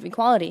rights of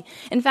equality.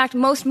 In fact,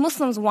 most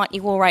Muslims want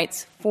equal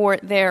rights for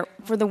the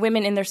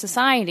women in their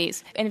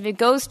societies. And if it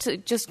goes to,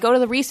 just go to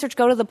the research,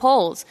 go to the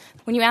polls.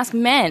 When you ask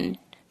men,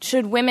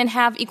 should women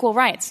have equal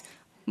rights?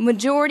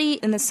 Majority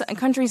in the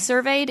countries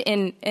surveyed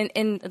in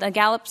the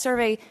Gallup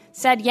survey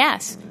said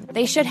yes,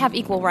 they should have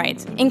equal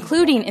rights,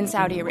 including in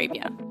Saudi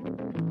Arabia.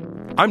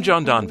 I'm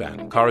John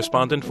Donvan,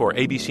 correspondent for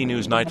ABC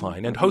News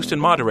Nightline and host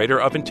and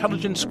moderator of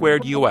Intelligence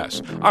Squared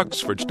US,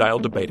 Oxford-style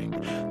debating.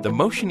 The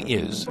motion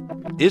is,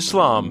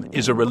 Islam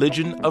is a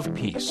religion of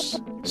peace.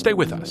 Stay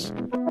with us.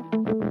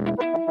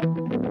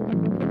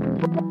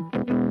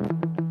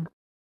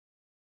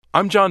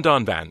 I'm John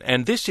Donvan,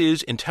 and this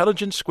is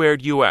Intelligence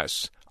Squared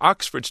US,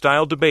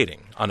 Oxford-style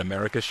debating on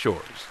America's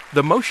shores.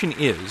 The motion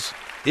is,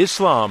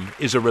 Islam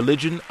is a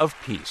religion of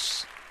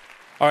peace.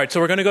 All right, so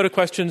we're going to go to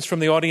questions from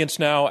the audience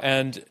now,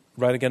 and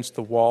right against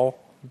the wall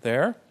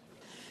there.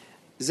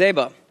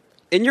 Zeba,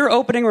 in your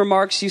opening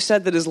remarks, you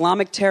said that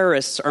Islamic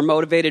terrorists are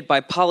motivated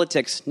by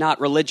politics, not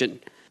religion.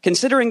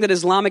 Considering that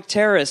Islamic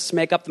terrorists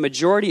make up the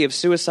majority of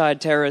suicide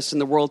terrorists in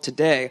the world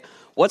today,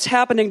 what's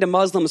happening to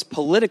Muslims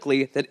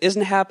politically that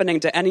isn't happening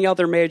to any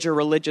other major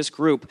religious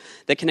group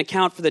that can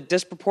account for the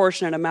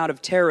disproportionate amount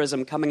of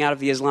terrorism coming out of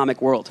the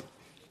Islamic world?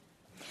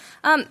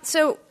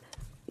 So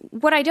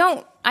what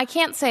I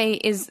can't say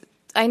is,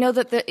 I know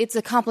that it's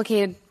a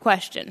complicated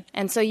question.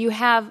 And so you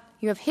have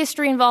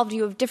history involved,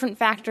 you have different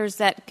factors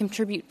that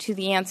contribute to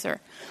the answer.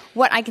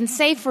 What I can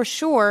say for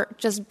sure,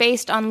 just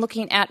based on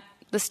looking at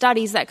the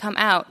studies that come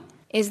out,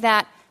 is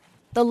that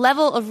the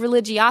level of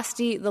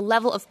religiosity, the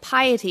level of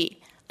piety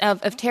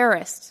of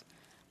terrorists,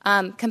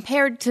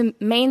 compared to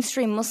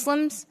mainstream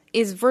Muslims,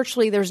 is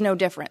virtually, there's no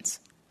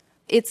difference.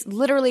 It's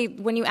literally,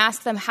 when you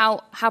ask them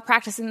how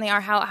practicing they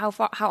are, how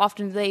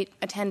often do they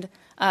attend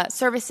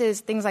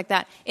services, things like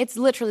that, it's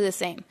literally the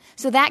same.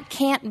 So that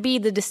can't be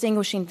the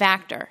distinguishing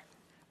factor.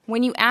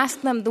 When you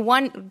ask them, the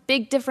one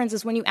big difference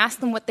is when you ask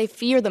them what they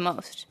fear the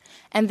most,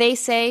 and they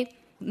say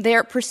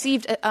their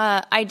perceived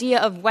idea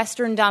of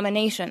Western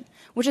domination,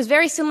 which is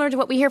very similar to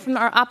what we hear from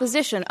our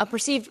opposition, a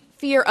perceived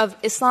fear of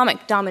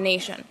Islamic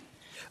domination.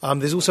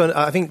 There's also,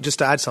 I think, just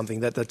to add something,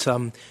 that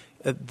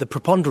the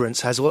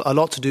preponderance has a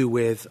lot to do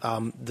with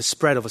the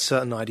spread of a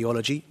certain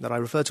ideology that I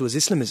refer to as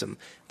Islamism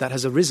that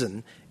has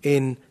arisen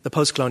in the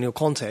post-colonial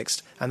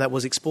context and that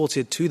was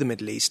exported to the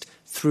Middle East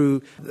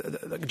through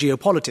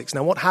geopolitics.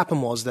 Now, what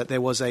happened was that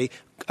there was a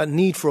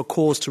need for a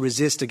cause to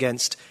resist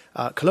against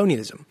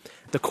colonialism.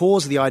 The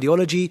cause, the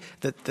ideology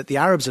that the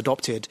Arabs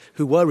adopted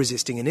who were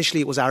resisting,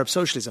 initially it was Arab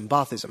socialism,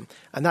 Baathism,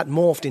 and that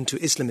morphed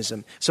into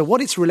Islamism. So what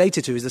it's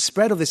related to is the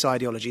spread of this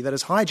ideology that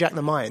has hijacked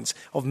the minds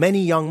of many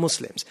young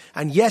Muslims.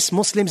 And yes,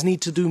 Muslims need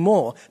to do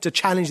more to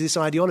challenge this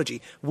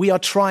ideology. We are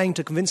trying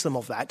to convince them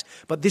of that.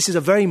 But this is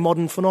a very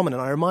modern phenomenon.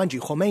 I remind you,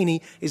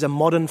 Khomeini is a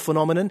modern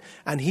phenomenon,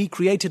 and he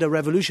created a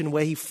revolution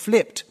where he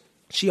flipped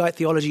Shiite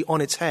theology on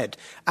its head,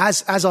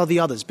 as are the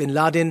others. Bin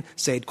Laden,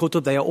 Sayyid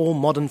Qutb, they are all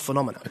modern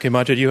phenomena. Okay,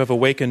 Majid, you have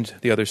awakened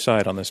the other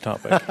side on this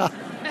topic.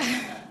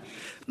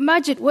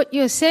 Majid, what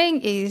you're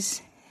saying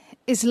is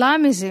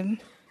Islamism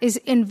is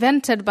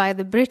invented by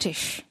the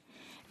British.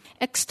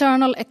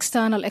 External.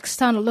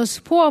 Those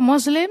poor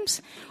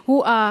Muslims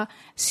who are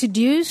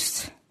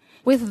seduced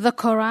with the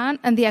Quran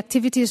and the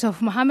activities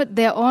of Muhammad,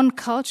 their own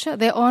culture,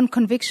 their own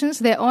convictions,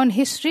 their own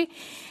history,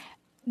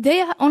 they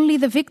are only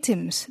the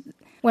victims.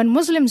 When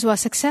Muslims were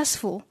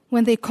successful,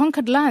 when they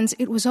conquered lands,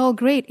 it was all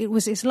great. It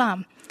was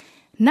Islam.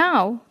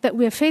 Now that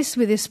we're faced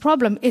with this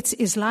problem, it's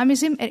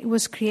Islamism, and it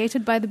was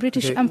created by the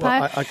British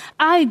Empire.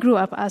 I grew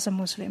up as a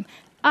Muslim.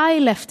 I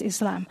left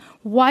Islam.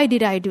 Why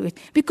did I do it?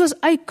 Because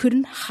I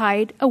couldn't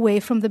hide away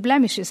from the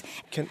blemishes.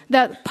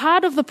 That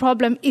part of the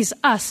problem is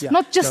us,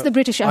 not just the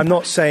British Empire. I'm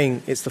not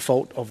saying it's the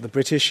fault of the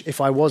British.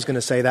 If I was going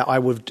to say that, I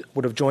would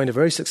have joined a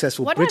very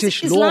successful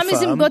British law firm. What has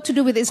Islamism got to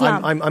do with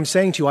Islam? I'm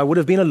saying to you, I would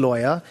have been a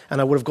lawyer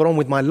and I would have got on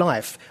with my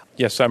life.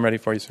 Yes, I'm ready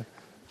for you, sir.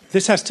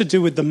 This has to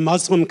do with the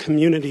Muslim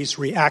community's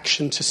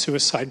reaction to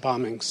suicide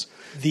bombings.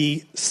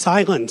 The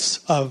silence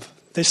of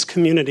this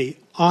community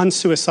on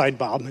suicide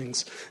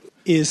bombings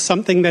is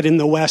something that in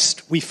the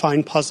West we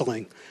find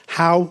puzzling.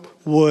 How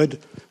would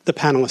the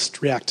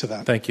panelists react to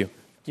that? Thank you.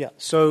 Yeah,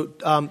 so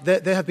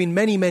there have been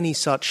many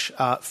such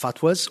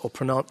fatwas or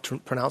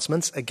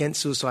pronouncements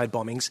against suicide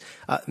bombings.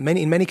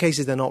 In many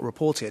cases, they're not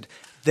reported.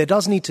 There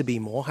does need to be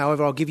more.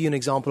 However, I'll give you an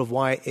example of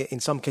why in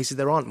some cases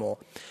there aren't more.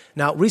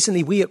 Now,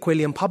 recently we at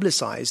Quilliam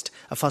publicised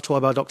a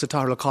fatwa by Dr.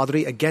 Tahir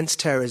al-Qadri against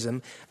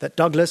terrorism that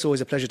Douglas,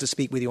 always a pleasure to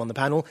speak with you on the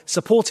panel,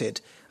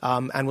 supported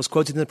and was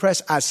quoted in the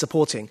press as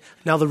supporting.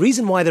 Now, the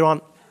reason why there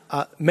aren't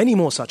many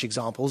more such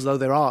examples, though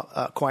there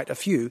are quite a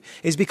few,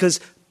 is because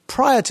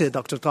prior to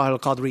Dr. Tahir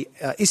al-Qadri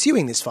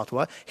issuing this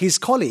fatwa, his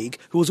colleague,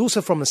 who was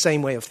also from the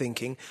same way of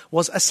thinking,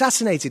 was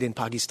assassinated in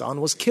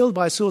Pakistan, was killed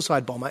by a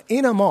suicide bomber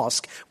in a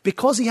mosque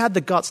because he had the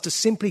guts to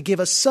simply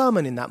give a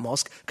sermon in that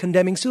mosque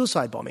condemning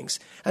suicide bombings.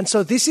 And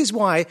so this is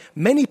why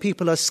many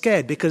people are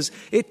scared, because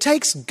it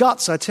takes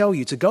guts, I tell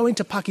you, to go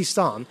into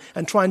Pakistan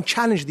and try and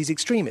challenge these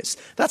extremists.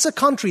 That's a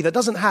country that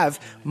doesn't have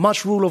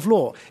much rule of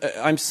law.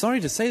 I'm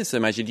sorry to say this,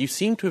 Sir Majid, you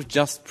seem to have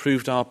just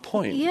proved our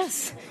point.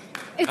 Yes.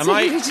 It's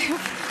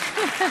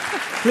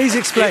Please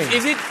explain.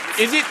 Is it?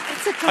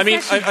 I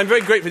mean, I'm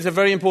very grateful. It's a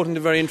very important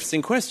and very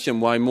interesting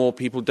question, why more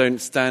people don't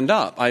stand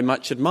up. I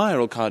much admire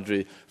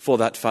Al-Qadri for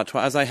that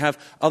fatwa, as I have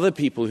other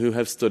people who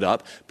have stood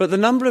up. But the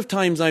number of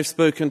times I've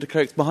spoken to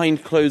clerics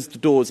behind closed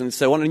doors and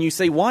so on, and you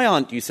say, why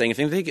aren't you saying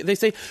anything? They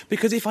say,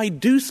 because if I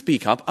do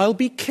speak up, I'll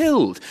be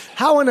killed.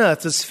 How on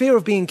earth does fear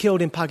of being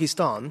killed in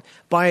Pakistan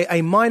by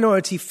a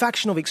minority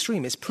faction of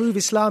extremists prove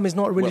Islam is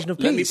not a religion of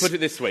peace? Let me put it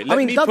this way.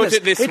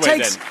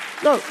 Douglas,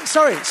 No,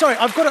 sorry,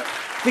 I've got to...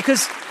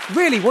 Because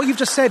really, what you've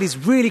just said is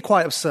really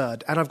quite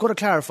absurd, and I've got to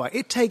clarify.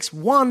 It takes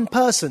one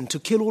person to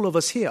kill all of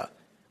us here.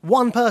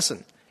 One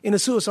person in a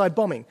suicide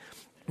bombing.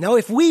 Now,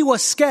 if we were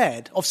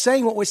scared of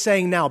saying what we're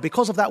saying now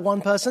because of that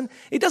one person,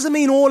 it doesn't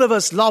mean all of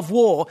us love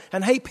war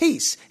and hate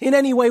peace in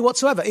any way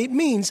whatsoever. It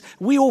means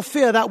we all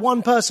fear that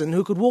one person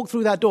who could walk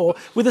through that door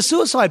with a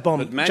suicide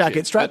bomb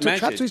jacket strapped to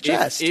his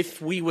chest.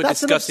 If we were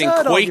discussing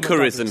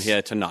Quakerism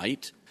here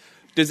tonight,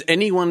 does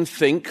anyone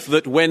think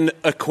that when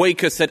a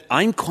Quaker said,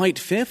 I'm quite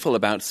fearful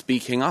about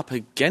speaking up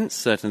against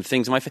certain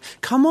things in my faith?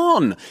 Come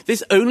on!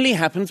 This only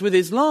happens with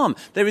Islam.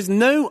 There is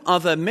no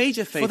other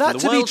major faith in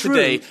the world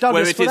today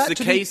where it is the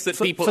case that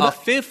people are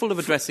fearful of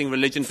addressing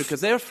religion because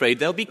they're afraid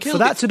they'll be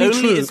killed. It's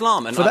only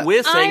Islam. And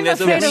we're saying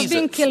there's a reason. I'm afraid of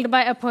being killed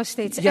by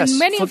apostates. Yes, and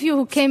many of you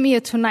who came here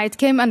tonight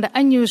came under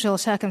unusual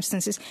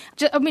circumstances.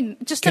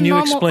 Can you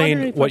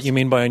explain what you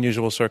mean by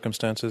unusual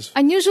circumstances?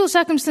 Unusual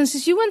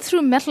circumstances. You went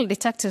through metal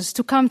detectors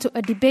to come to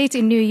a debate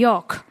in New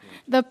York.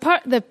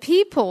 The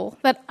people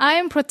that I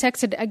am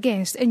protected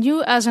against, and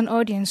you as an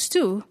audience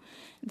too,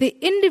 the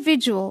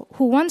individual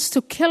who wants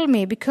to kill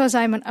me because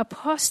I'm an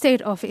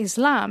apostate of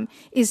Islam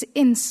is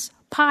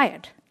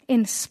inspired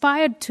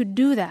to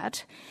do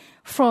that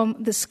from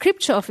the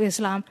scripture of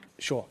Islam.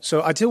 Sure.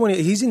 So I tell you,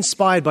 he's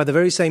inspired by the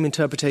very same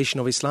interpretation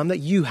of Islam that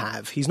you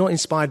have. He's not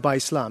inspired by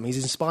Islam. He's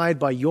inspired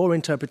by your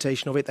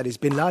interpretation of it, that is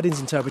Bin Laden's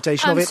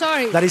interpretation of it.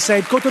 Sorry. That is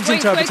Sayyid Qutb's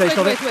interpretation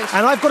of it.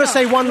 And I've got to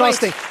say one last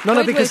thing.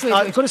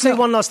 I've got to say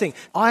one last thing.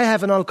 I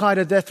have an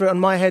Al-Qaeda death threat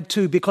on my head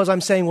too because I'm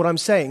saying what I'm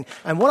saying.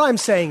 And what I'm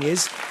saying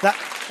is that,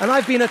 and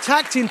I've been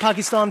attacked in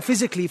Pakistan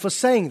physically for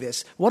saying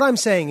this. What I'm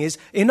saying is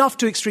enough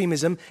to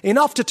extremism,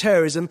 enough to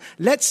terrorism.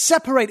 Let's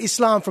separate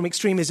Islam from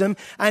extremism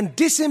and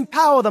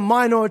disempower the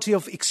minority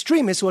of extremists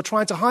who are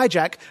trying to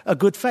hijack a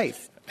good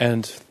faith.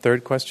 And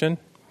third question?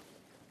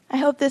 I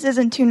hope this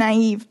isn't too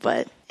naive,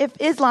 but if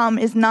Islam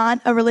is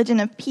not a religion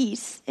of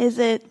peace, is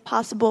it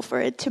possible for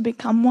it to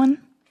become one?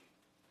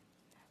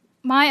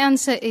 My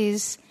answer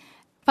is,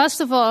 first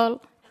of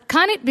all,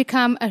 can it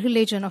become a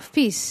religion of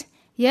peace?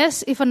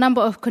 Yes, if a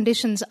number of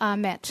conditions are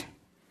met.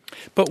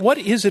 But what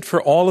is it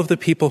for all of the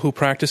people who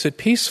practice it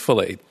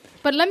peacefully?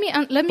 But let me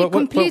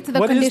complete the condition.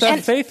 What is that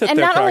faith that and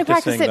they're not only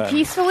practicing practice it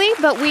peacefully,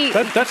 but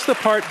That's the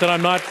part that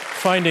I'm not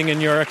finding in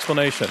your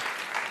explanation.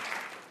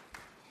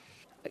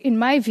 In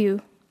my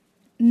view,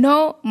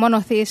 no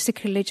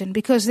monotheistic religion,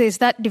 because there's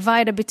that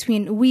divider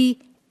between we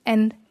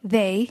and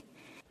they.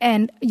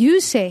 And you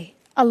say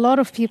a lot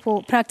of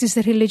people practice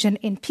the religion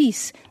in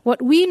peace.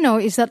 What we know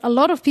is that a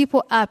lot of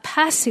people are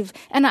passive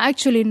and are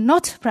actually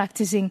not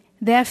practicing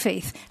their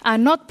faith, are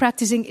not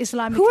practicing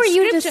Islamic Who are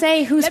you scripture. to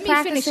say who's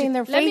practicing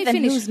their faith and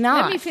who's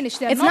not? Let me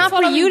finish. It's not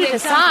for you to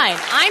decide.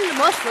 I'm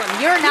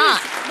Muslim. You're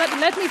not. But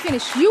let me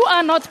finish. You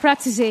are not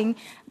practicing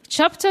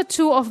chapter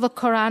 2 of the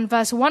Quran,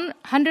 verse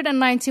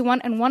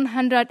 191 and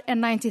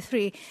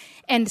 193,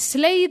 and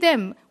slay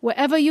them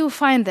wherever you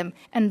find them,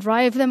 and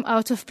drive them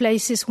out of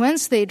places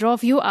whence they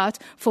drove you out,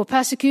 for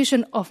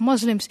persecution of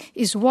Muslims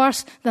is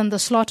worse than the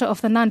slaughter of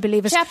the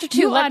non-believers. Chapter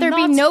 2, let there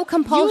be no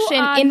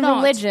compulsion in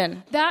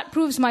religion. That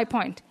proves my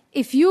point.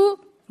 If you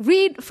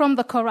read from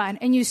the Quran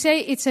and you say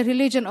it's a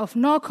religion of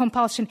no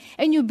compulsion,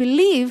 and you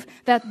believe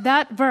that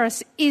that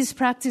verse is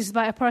practiced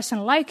by a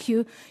person like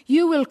you,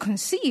 you will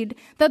concede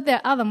that there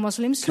are other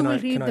Muslims who will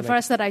read the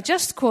verse that I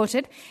just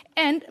quoted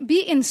and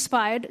be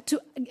inspired to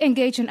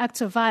engage in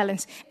acts of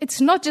violence. It's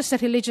not just a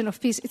religion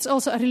of peace, it's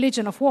also a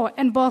religion of war,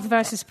 and both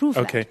verses prove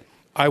that. Okay.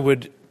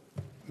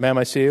 Ma'am,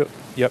 I see you.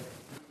 Yep.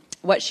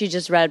 What she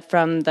just read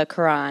from the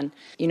Quran,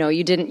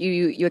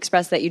 you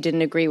expressed that you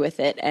didn't agree with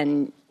it,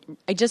 and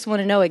I just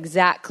want to know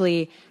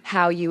exactly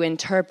how you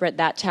interpret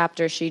that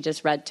chapter she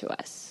just read to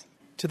us.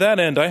 To that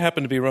end, I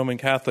happen to be Roman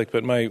Catholic,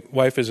 but my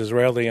wife is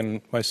Israeli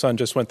and my son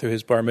just went through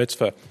his bar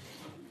mitzvah.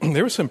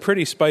 There was some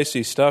pretty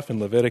spicy stuff in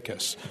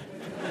Leviticus.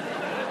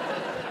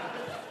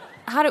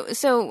 How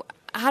do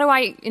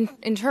I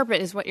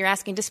interpret is what you're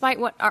asking? Despite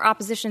what our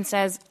opposition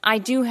says, I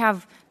do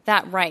have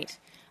that right.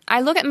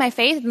 I look at my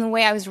faith and the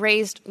way I was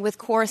raised with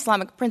core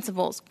Islamic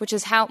principles, which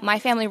is how my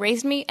family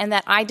raised me and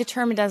that I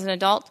determined as an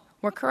adult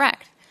were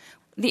correct.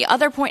 The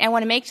other point I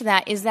want to make to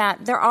that is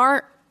that there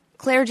are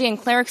clergy and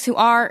clerics who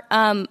are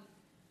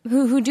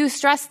who do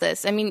stress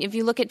this. I mean, if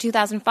you look at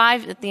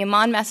 2005, at the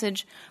Iman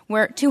message,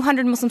 where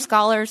 200 Muslim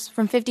scholars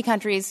from 50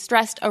 countries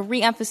stressed a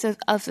re-emphasis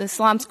of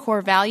Islam's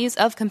core values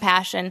of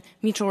compassion,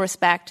 mutual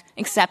respect,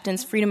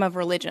 acceptance, freedom of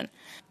religion.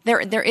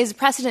 There is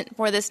precedent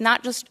for this,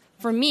 not just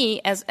for me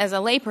as a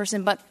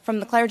layperson, but from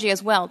the clergy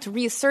as well, to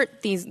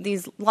reassert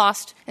these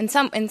lost, in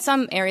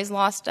some areas,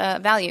 lost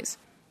values.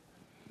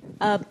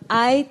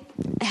 I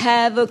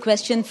have a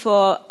question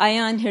for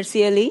Ayaan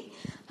Hirsi Ali.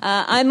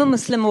 I'm a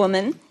Muslim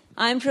woman.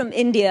 I'm from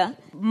India.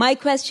 My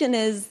question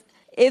is,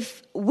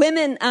 if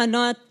women are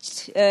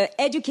not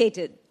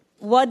educated,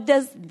 what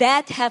does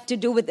that have to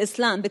do with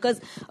Islam?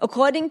 Because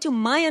according to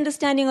my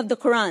understanding of the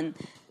Quran,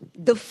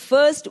 the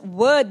first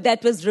word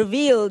that was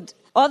revealed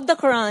of the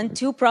Quran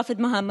to Prophet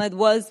Muhammad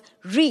was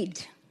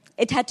read.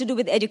 It had to do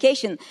with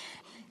education.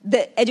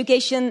 The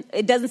education,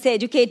 it doesn't say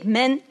educate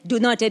men, do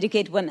not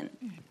educate women.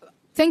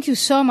 Thank you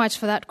so much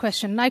for that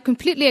question. I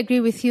completely agree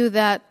with you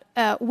that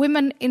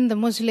women in the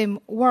Muslim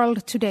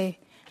world today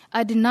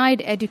are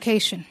denied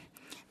education.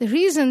 The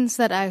reasons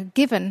that are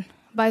given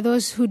by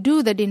those who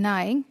do the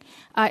denying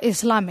are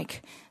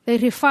Islamic. They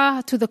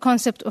refer to the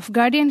concept of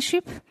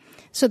guardianship.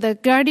 So the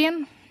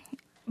guardian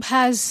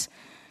has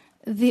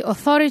the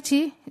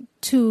authority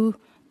to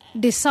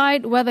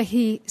decide whether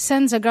he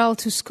sends a girl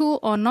to school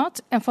or not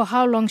and for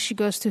how long she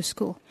goes to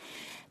school.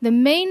 The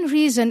main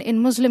reason in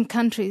Muslim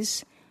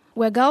countries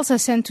where girls are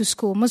sent to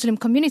school, Muslim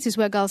communities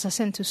where girls are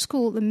sent to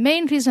school, the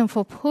main reason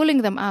for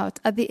pulling them out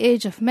at the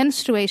age of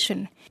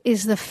menstruation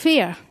is the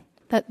fear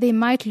that they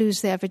might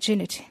lose their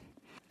virginity.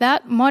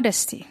 That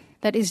modesty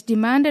that is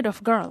demanded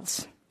of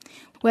girls,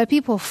 where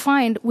people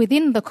find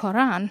within the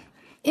Quran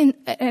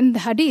and the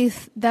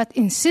Hadith that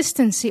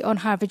insistency on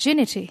her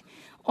virginity,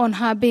 on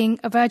her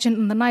being a virgin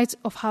on the night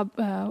of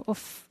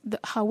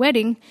her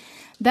wedding,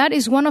 that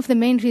is one of the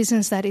main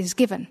reasons that is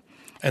given.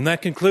 And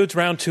that concludes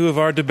round 2 of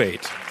our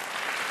debate.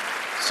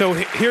 So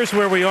here's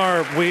where we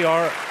are. We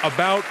are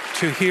about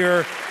to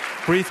hear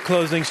brief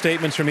closing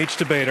statements from each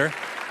debater.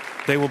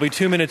 They will be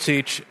 2 minutes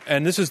each,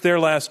 and this is their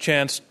last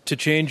chance to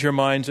change your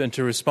minds and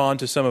to respond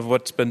to some of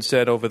what's been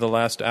said over the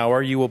last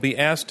hour. You will be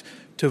asked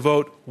to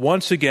vote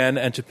once again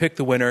and to pick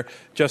the winner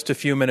just a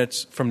few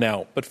minutes from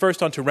now. But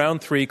first, on to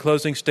round 3,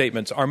 closing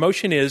statements. Our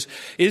motion is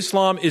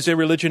Islam is a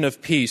religion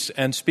of peace.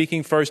 And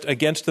speaking first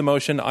against the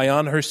motion,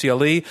 Ayaan Hirsi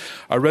Ali,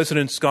 a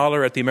resident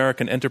scholar at the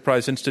American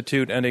Enterprise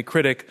Institute and a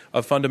critic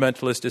of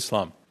fundamentalist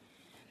Islam.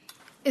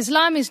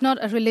 Islam is not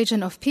a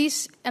religion of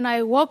peace, and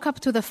I woke up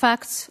to the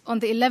facts on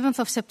the 11th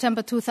of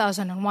September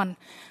 2001.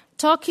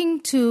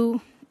 Talking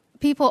to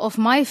people of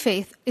my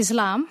faith,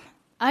 Islam,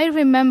 I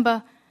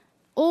remember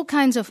all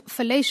kinds of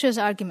fallacious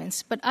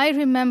arguments, but I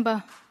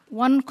remember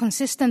one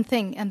consistent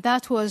thing, and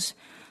that was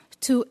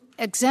to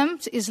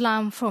exempt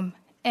Islam from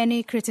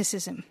any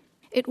criticism.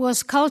 It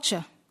was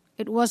culture.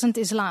 It wasn't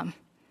Islam.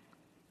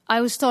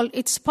 I was told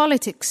it's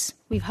politics.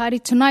 We've heard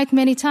it tonight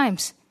many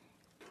times.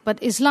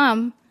 But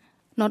Islam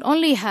not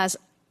only has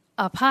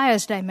a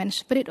pious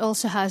dimension, but it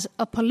also has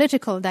a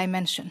political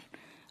dimension,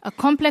 a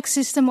complex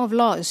system of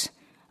laws,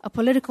 a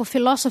political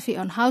philosophy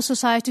on how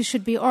society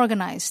should be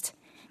organized.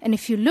 And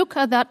if you look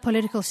at that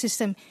political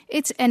system,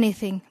 it's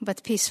anything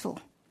but peaceful.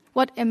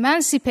 What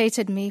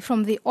emancipated me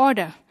from the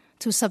order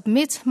to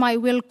submit my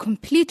will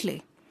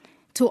completely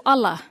to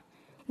Allah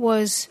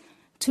was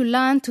to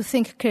learn to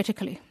think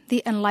critically,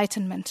 the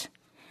Enlightenment.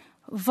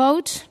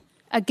 Vote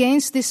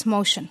against this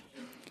motion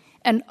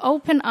and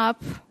open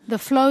up the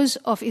flows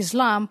of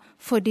Islam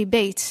for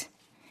debate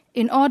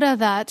in order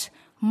that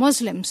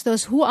Muslims,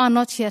 those who are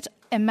not yet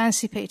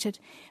emancipated,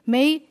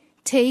 may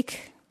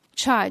take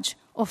charge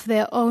of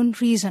their own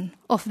reason,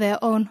 of their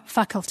own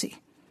faculty.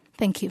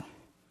 Thank you.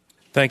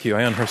 Thank you,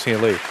 Ayaan Hirsi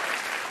Ali.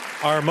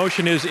 Our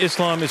motion is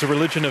Islam is a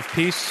religion of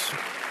peace.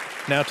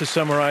 Now to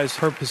summarize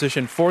her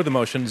position for the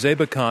motion,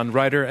 Zeba Khan,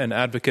 writer and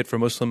advocate for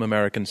Muslim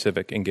American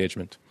civic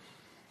engagement.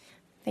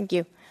 Thank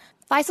you.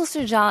 Faisal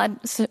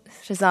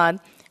Shahzad,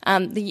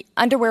 the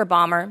underwear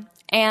bomber,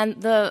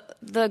 and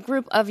the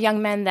group of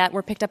young men that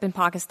were picked up in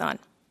Pakistan.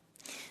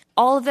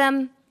 All of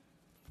them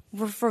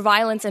were for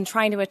violence and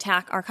trying to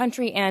attack our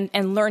country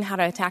and learn how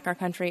to attack our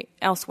country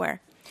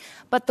elsewhere.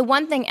 But the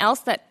one thing else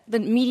that the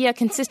media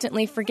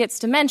consistently forgets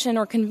to mention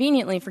or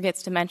conveniently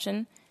forgets to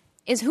mention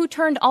is who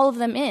turned all of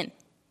them in.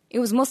 It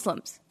was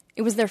Muslims.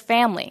 It was their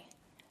family.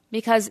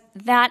 Because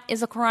that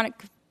is a Quranic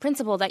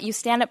principle that you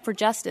stand up for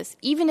justice,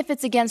 even if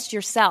it's against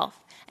yourself.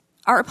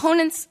 Our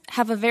opponents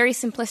have a very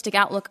simplistic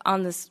outlook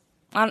on this,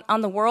 on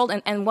the world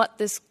and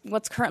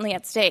what's currently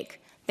at stake.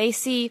 They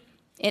see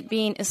it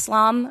being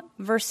Islam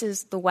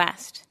versus the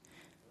West.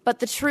 But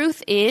the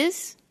truth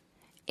is,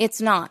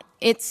 it's not.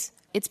 It's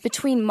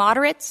between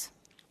moderates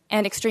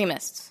and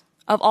extremists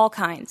of all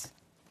kinds.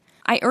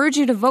 I urge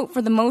you to vote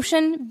for the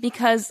motion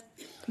because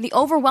the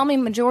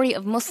overwhelming majority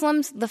of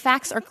Muslims, the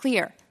facts are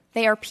clear.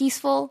 They are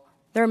peaceful,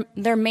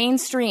 they're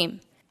mainstream,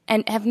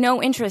 and have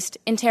no interest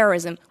in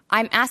terrorism.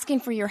 I'm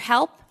asking for your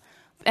help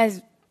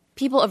as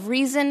people of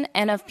reason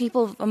and of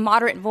people of a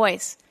moderate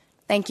voice.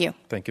 Thank you.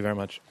 Thank you very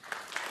much.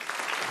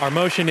 Our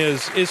motion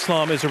is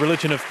Islam is a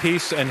religion of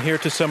peace, and here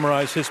to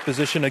summarize his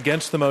position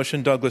against the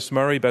motion, Douglas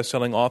Murray,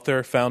 best-selling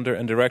author, founder,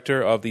 and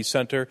director of the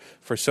Center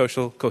for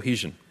Social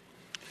Cohesion.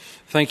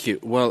 Thank you.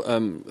 Well,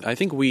 I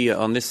think we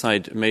on this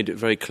side made it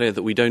very clear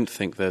that we don't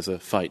think there's a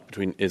fight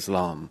between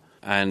Islam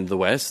and the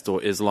West,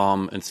 or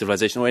Islam and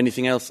civilization, or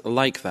anything else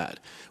like that.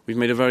 We've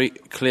made a very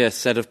clear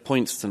set of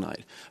points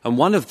tonight. And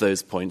one of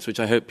those points, which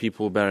I hope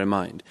people will bear in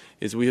mind,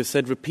 is we have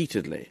said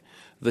repeatedly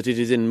that it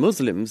is in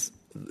Muslims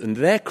and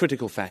their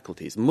critical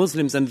faculties,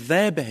 Muslims and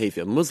their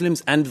behavior,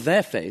 Muslims and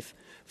their faith,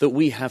 that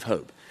we have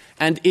hope.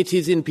 And it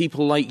is in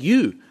people like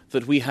you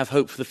that we have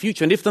hope for the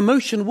future. And if the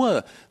motion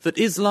were that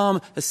Islam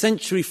a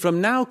century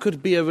from now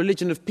could be a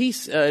religion of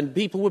peace, and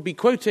people would be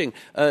quoting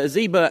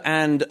Zeba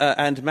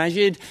and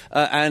Majid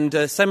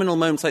and seminal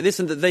moments like this,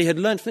 and that they had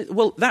learned from it,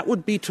 well, that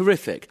would be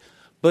terrific.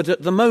 But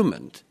at the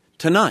moment,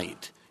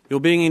 tonight,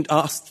 you're being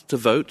asked to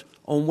vote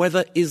on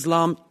whether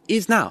Islam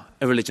is now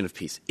a religion of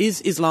peace.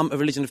 Is Islam a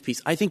religion of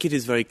peace? I think it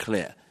is very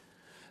clear.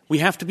 We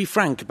have to be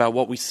frank about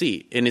what we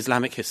see in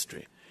Islamic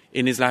history,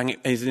 in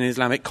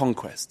Islamic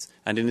conquests,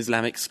 and in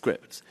Islamic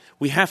scripts.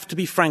 We have to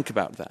be frank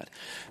about that.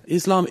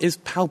 Islam is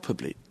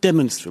palpably,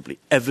 demonstrably,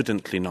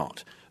 evidently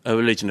not a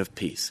religion of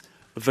peace.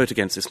 Vote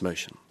against this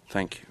motion.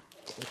 Thank you.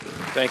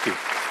 Thank you.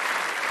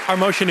 Our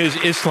motion is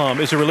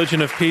Islam is a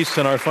religion of peace,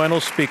 and our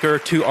final speaker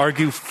to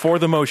argue for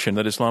the motion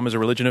that Islam is a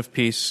religion of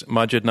peace,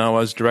 Maajid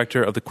Nawaz,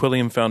 director of the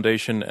Quilliam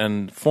Foundation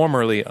and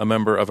formerly a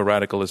member of a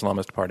radical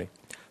Islamist party.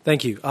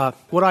 Thank you.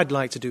 What I'd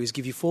like to do is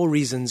give you 4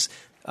 reasons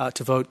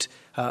to vote,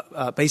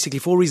 basically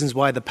 4 reasons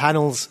why the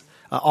panel's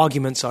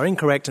arguments are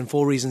incorrect and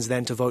 4 reasons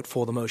then to vote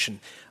for the motion.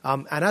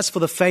 And as for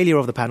the failure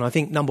of the panel, I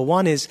think number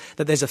 1 is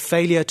that there's a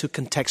failure to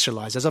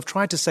contextualize. As I've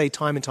tried to say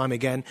time and time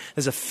again,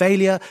 there's a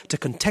failure to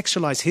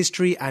contextualize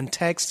history and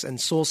texts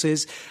and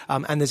sources,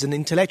 and there's an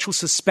intellectual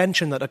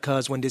suspension that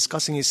occurs when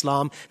discussing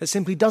Islam that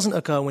simply doesn't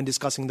occur when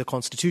discussing the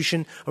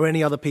Constitution or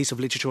any other piece of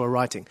literature or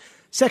writing.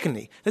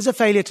 Secondly, there's a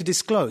failure to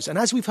disclose. And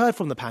as we've heard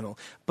from the panel,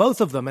 both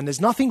of them, and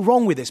there's nothing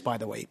wrong with this, by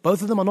the way,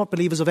 both of them are not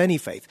believers of any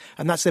faith,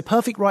 and that's their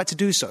perfect right to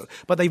do so.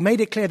 But they've made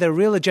it clear their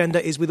real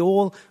agenda is with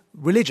all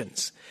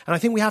religions. And I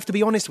think we have to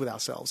be honest with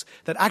ourselves,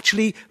 that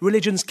actually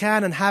religions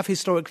can and have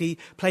historically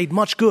played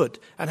much good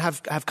and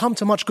have come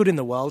to much good in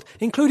the world,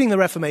 including the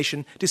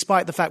Reformation,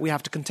 despite the fact we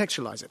have to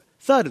contextualize it.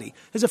 Thirdly,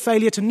 there's a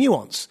failure to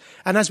nuance.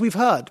 And as we've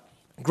heard,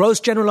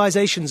 gross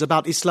generalizations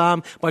about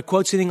Islam by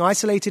quoting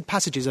isolated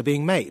passages are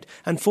being made.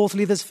 And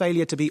fourthly, there's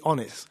failure to be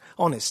honest.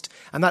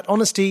 And that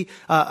honesty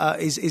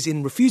is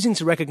in refusing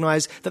to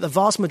recognize that the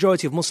vast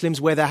majority of Muslims,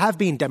 where there have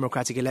been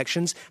democratic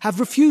elections, have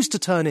refused to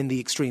turn in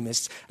the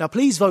extremists. Now,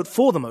 please vote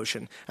for the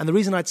motion. And the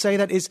reason I'd say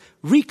that is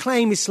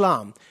reclaim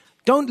Islam.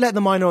 Don't let the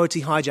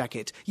minority hijack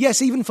it.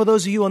 Yes, even for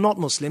those of you who are not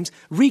Muslims,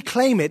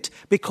 reclaim it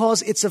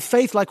because it's a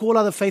faith like all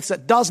other faiths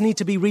that does need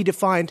to be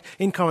redefined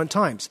in current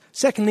times.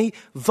 Secondly,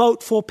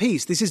 vote for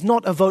peace. This is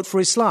not a vote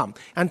for Islam.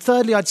 And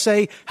thirdly, I'd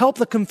say help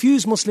the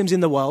confused Muslims in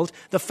the world,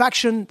 the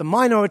faction, the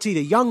minority,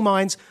 the young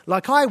minds,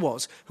 like I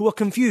was, who are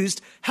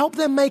confused, help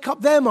them make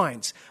up their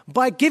minds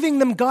by giving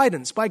them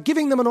guidance, by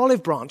giving them an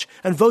olive branch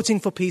and voting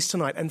for peace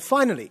tonight. And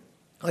finally,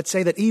 I'd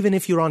say that even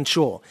if you're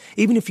unsure,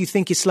 even if you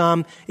think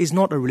Islam is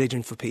not a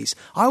religion for peace,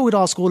 I would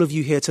ask all of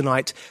you here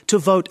tonight to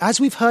vote,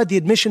 as we've heard the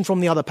admission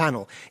from the other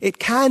panel, it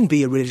can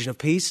be a religion of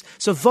peace,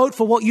 so vote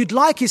for what you'd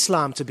like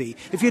Islam to be.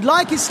 If you'd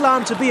like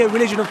Islam to be a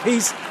religion of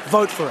peace,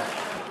 vote for it.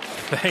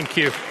 Thank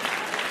you.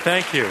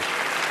 Thank you.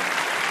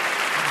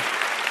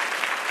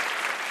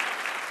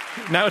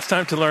 Now it's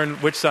time to learn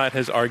which side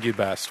has argued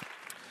best.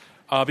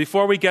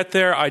 Before we get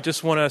there, I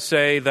just want to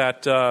say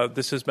that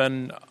this has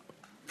been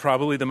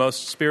probably the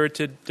most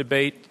spirited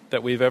debate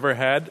that we've ever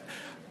had.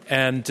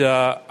 and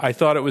I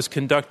thought it was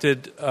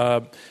conducted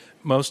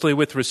mostly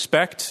with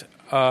respect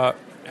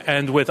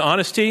and with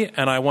honesty,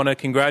 and I want to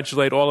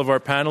congratulate all of our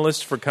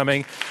panelists for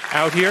coming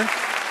out here.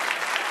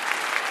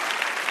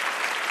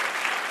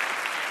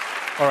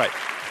 All right.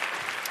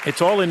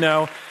 It's all in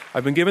now.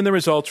 I've been given the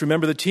results.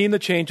 Remember, the team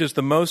that changes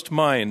the most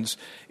minds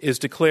is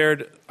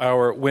declared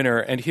our winner.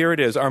 And here it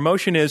is. Our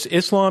motion is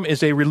Islam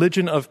is a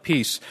religion of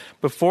peace.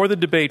 Before the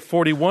debate,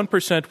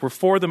 41% were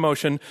for the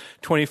motion,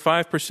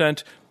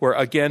 25% were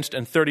against,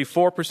 and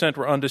 34%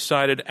 were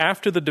undecided.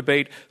 After the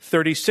debate,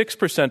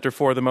 36% are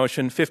for the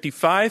motion,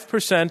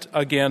 55%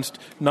 against,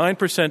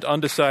 9%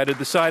 undecided.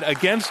 The side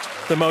against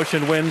the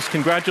motion wins.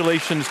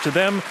 Congratulations to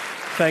them.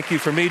 Thank you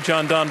from me,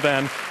 John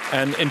Donvan,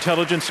 and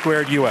Intelligence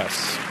Squared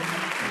US.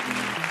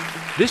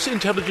 This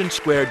Intelligence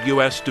Squared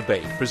U.S.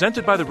 debate,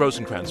 presented by the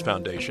Rosencrantz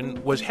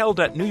Foundation, was held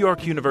at New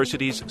York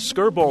University's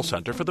Skirball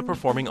Center for the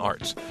Performing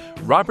Arts.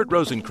 Robert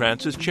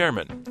Rosencrantz is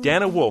chairman.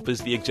 Dana Wolf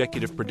is the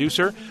executive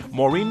producer.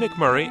 Maureen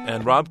McMurray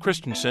and Rob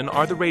Christensen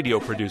are the radio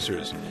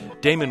producers.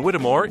 Damon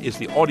Whittemore is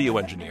the audio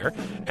engineer.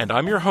 And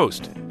I'm your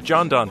host,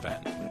 John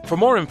Donvan. For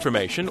more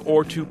information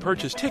or to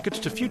purchase tickets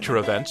to future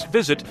events,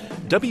 visit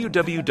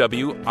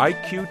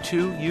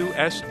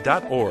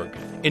www.iq2us.org.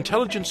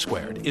 Intelligence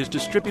Squared is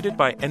distributed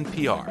by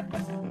NPR.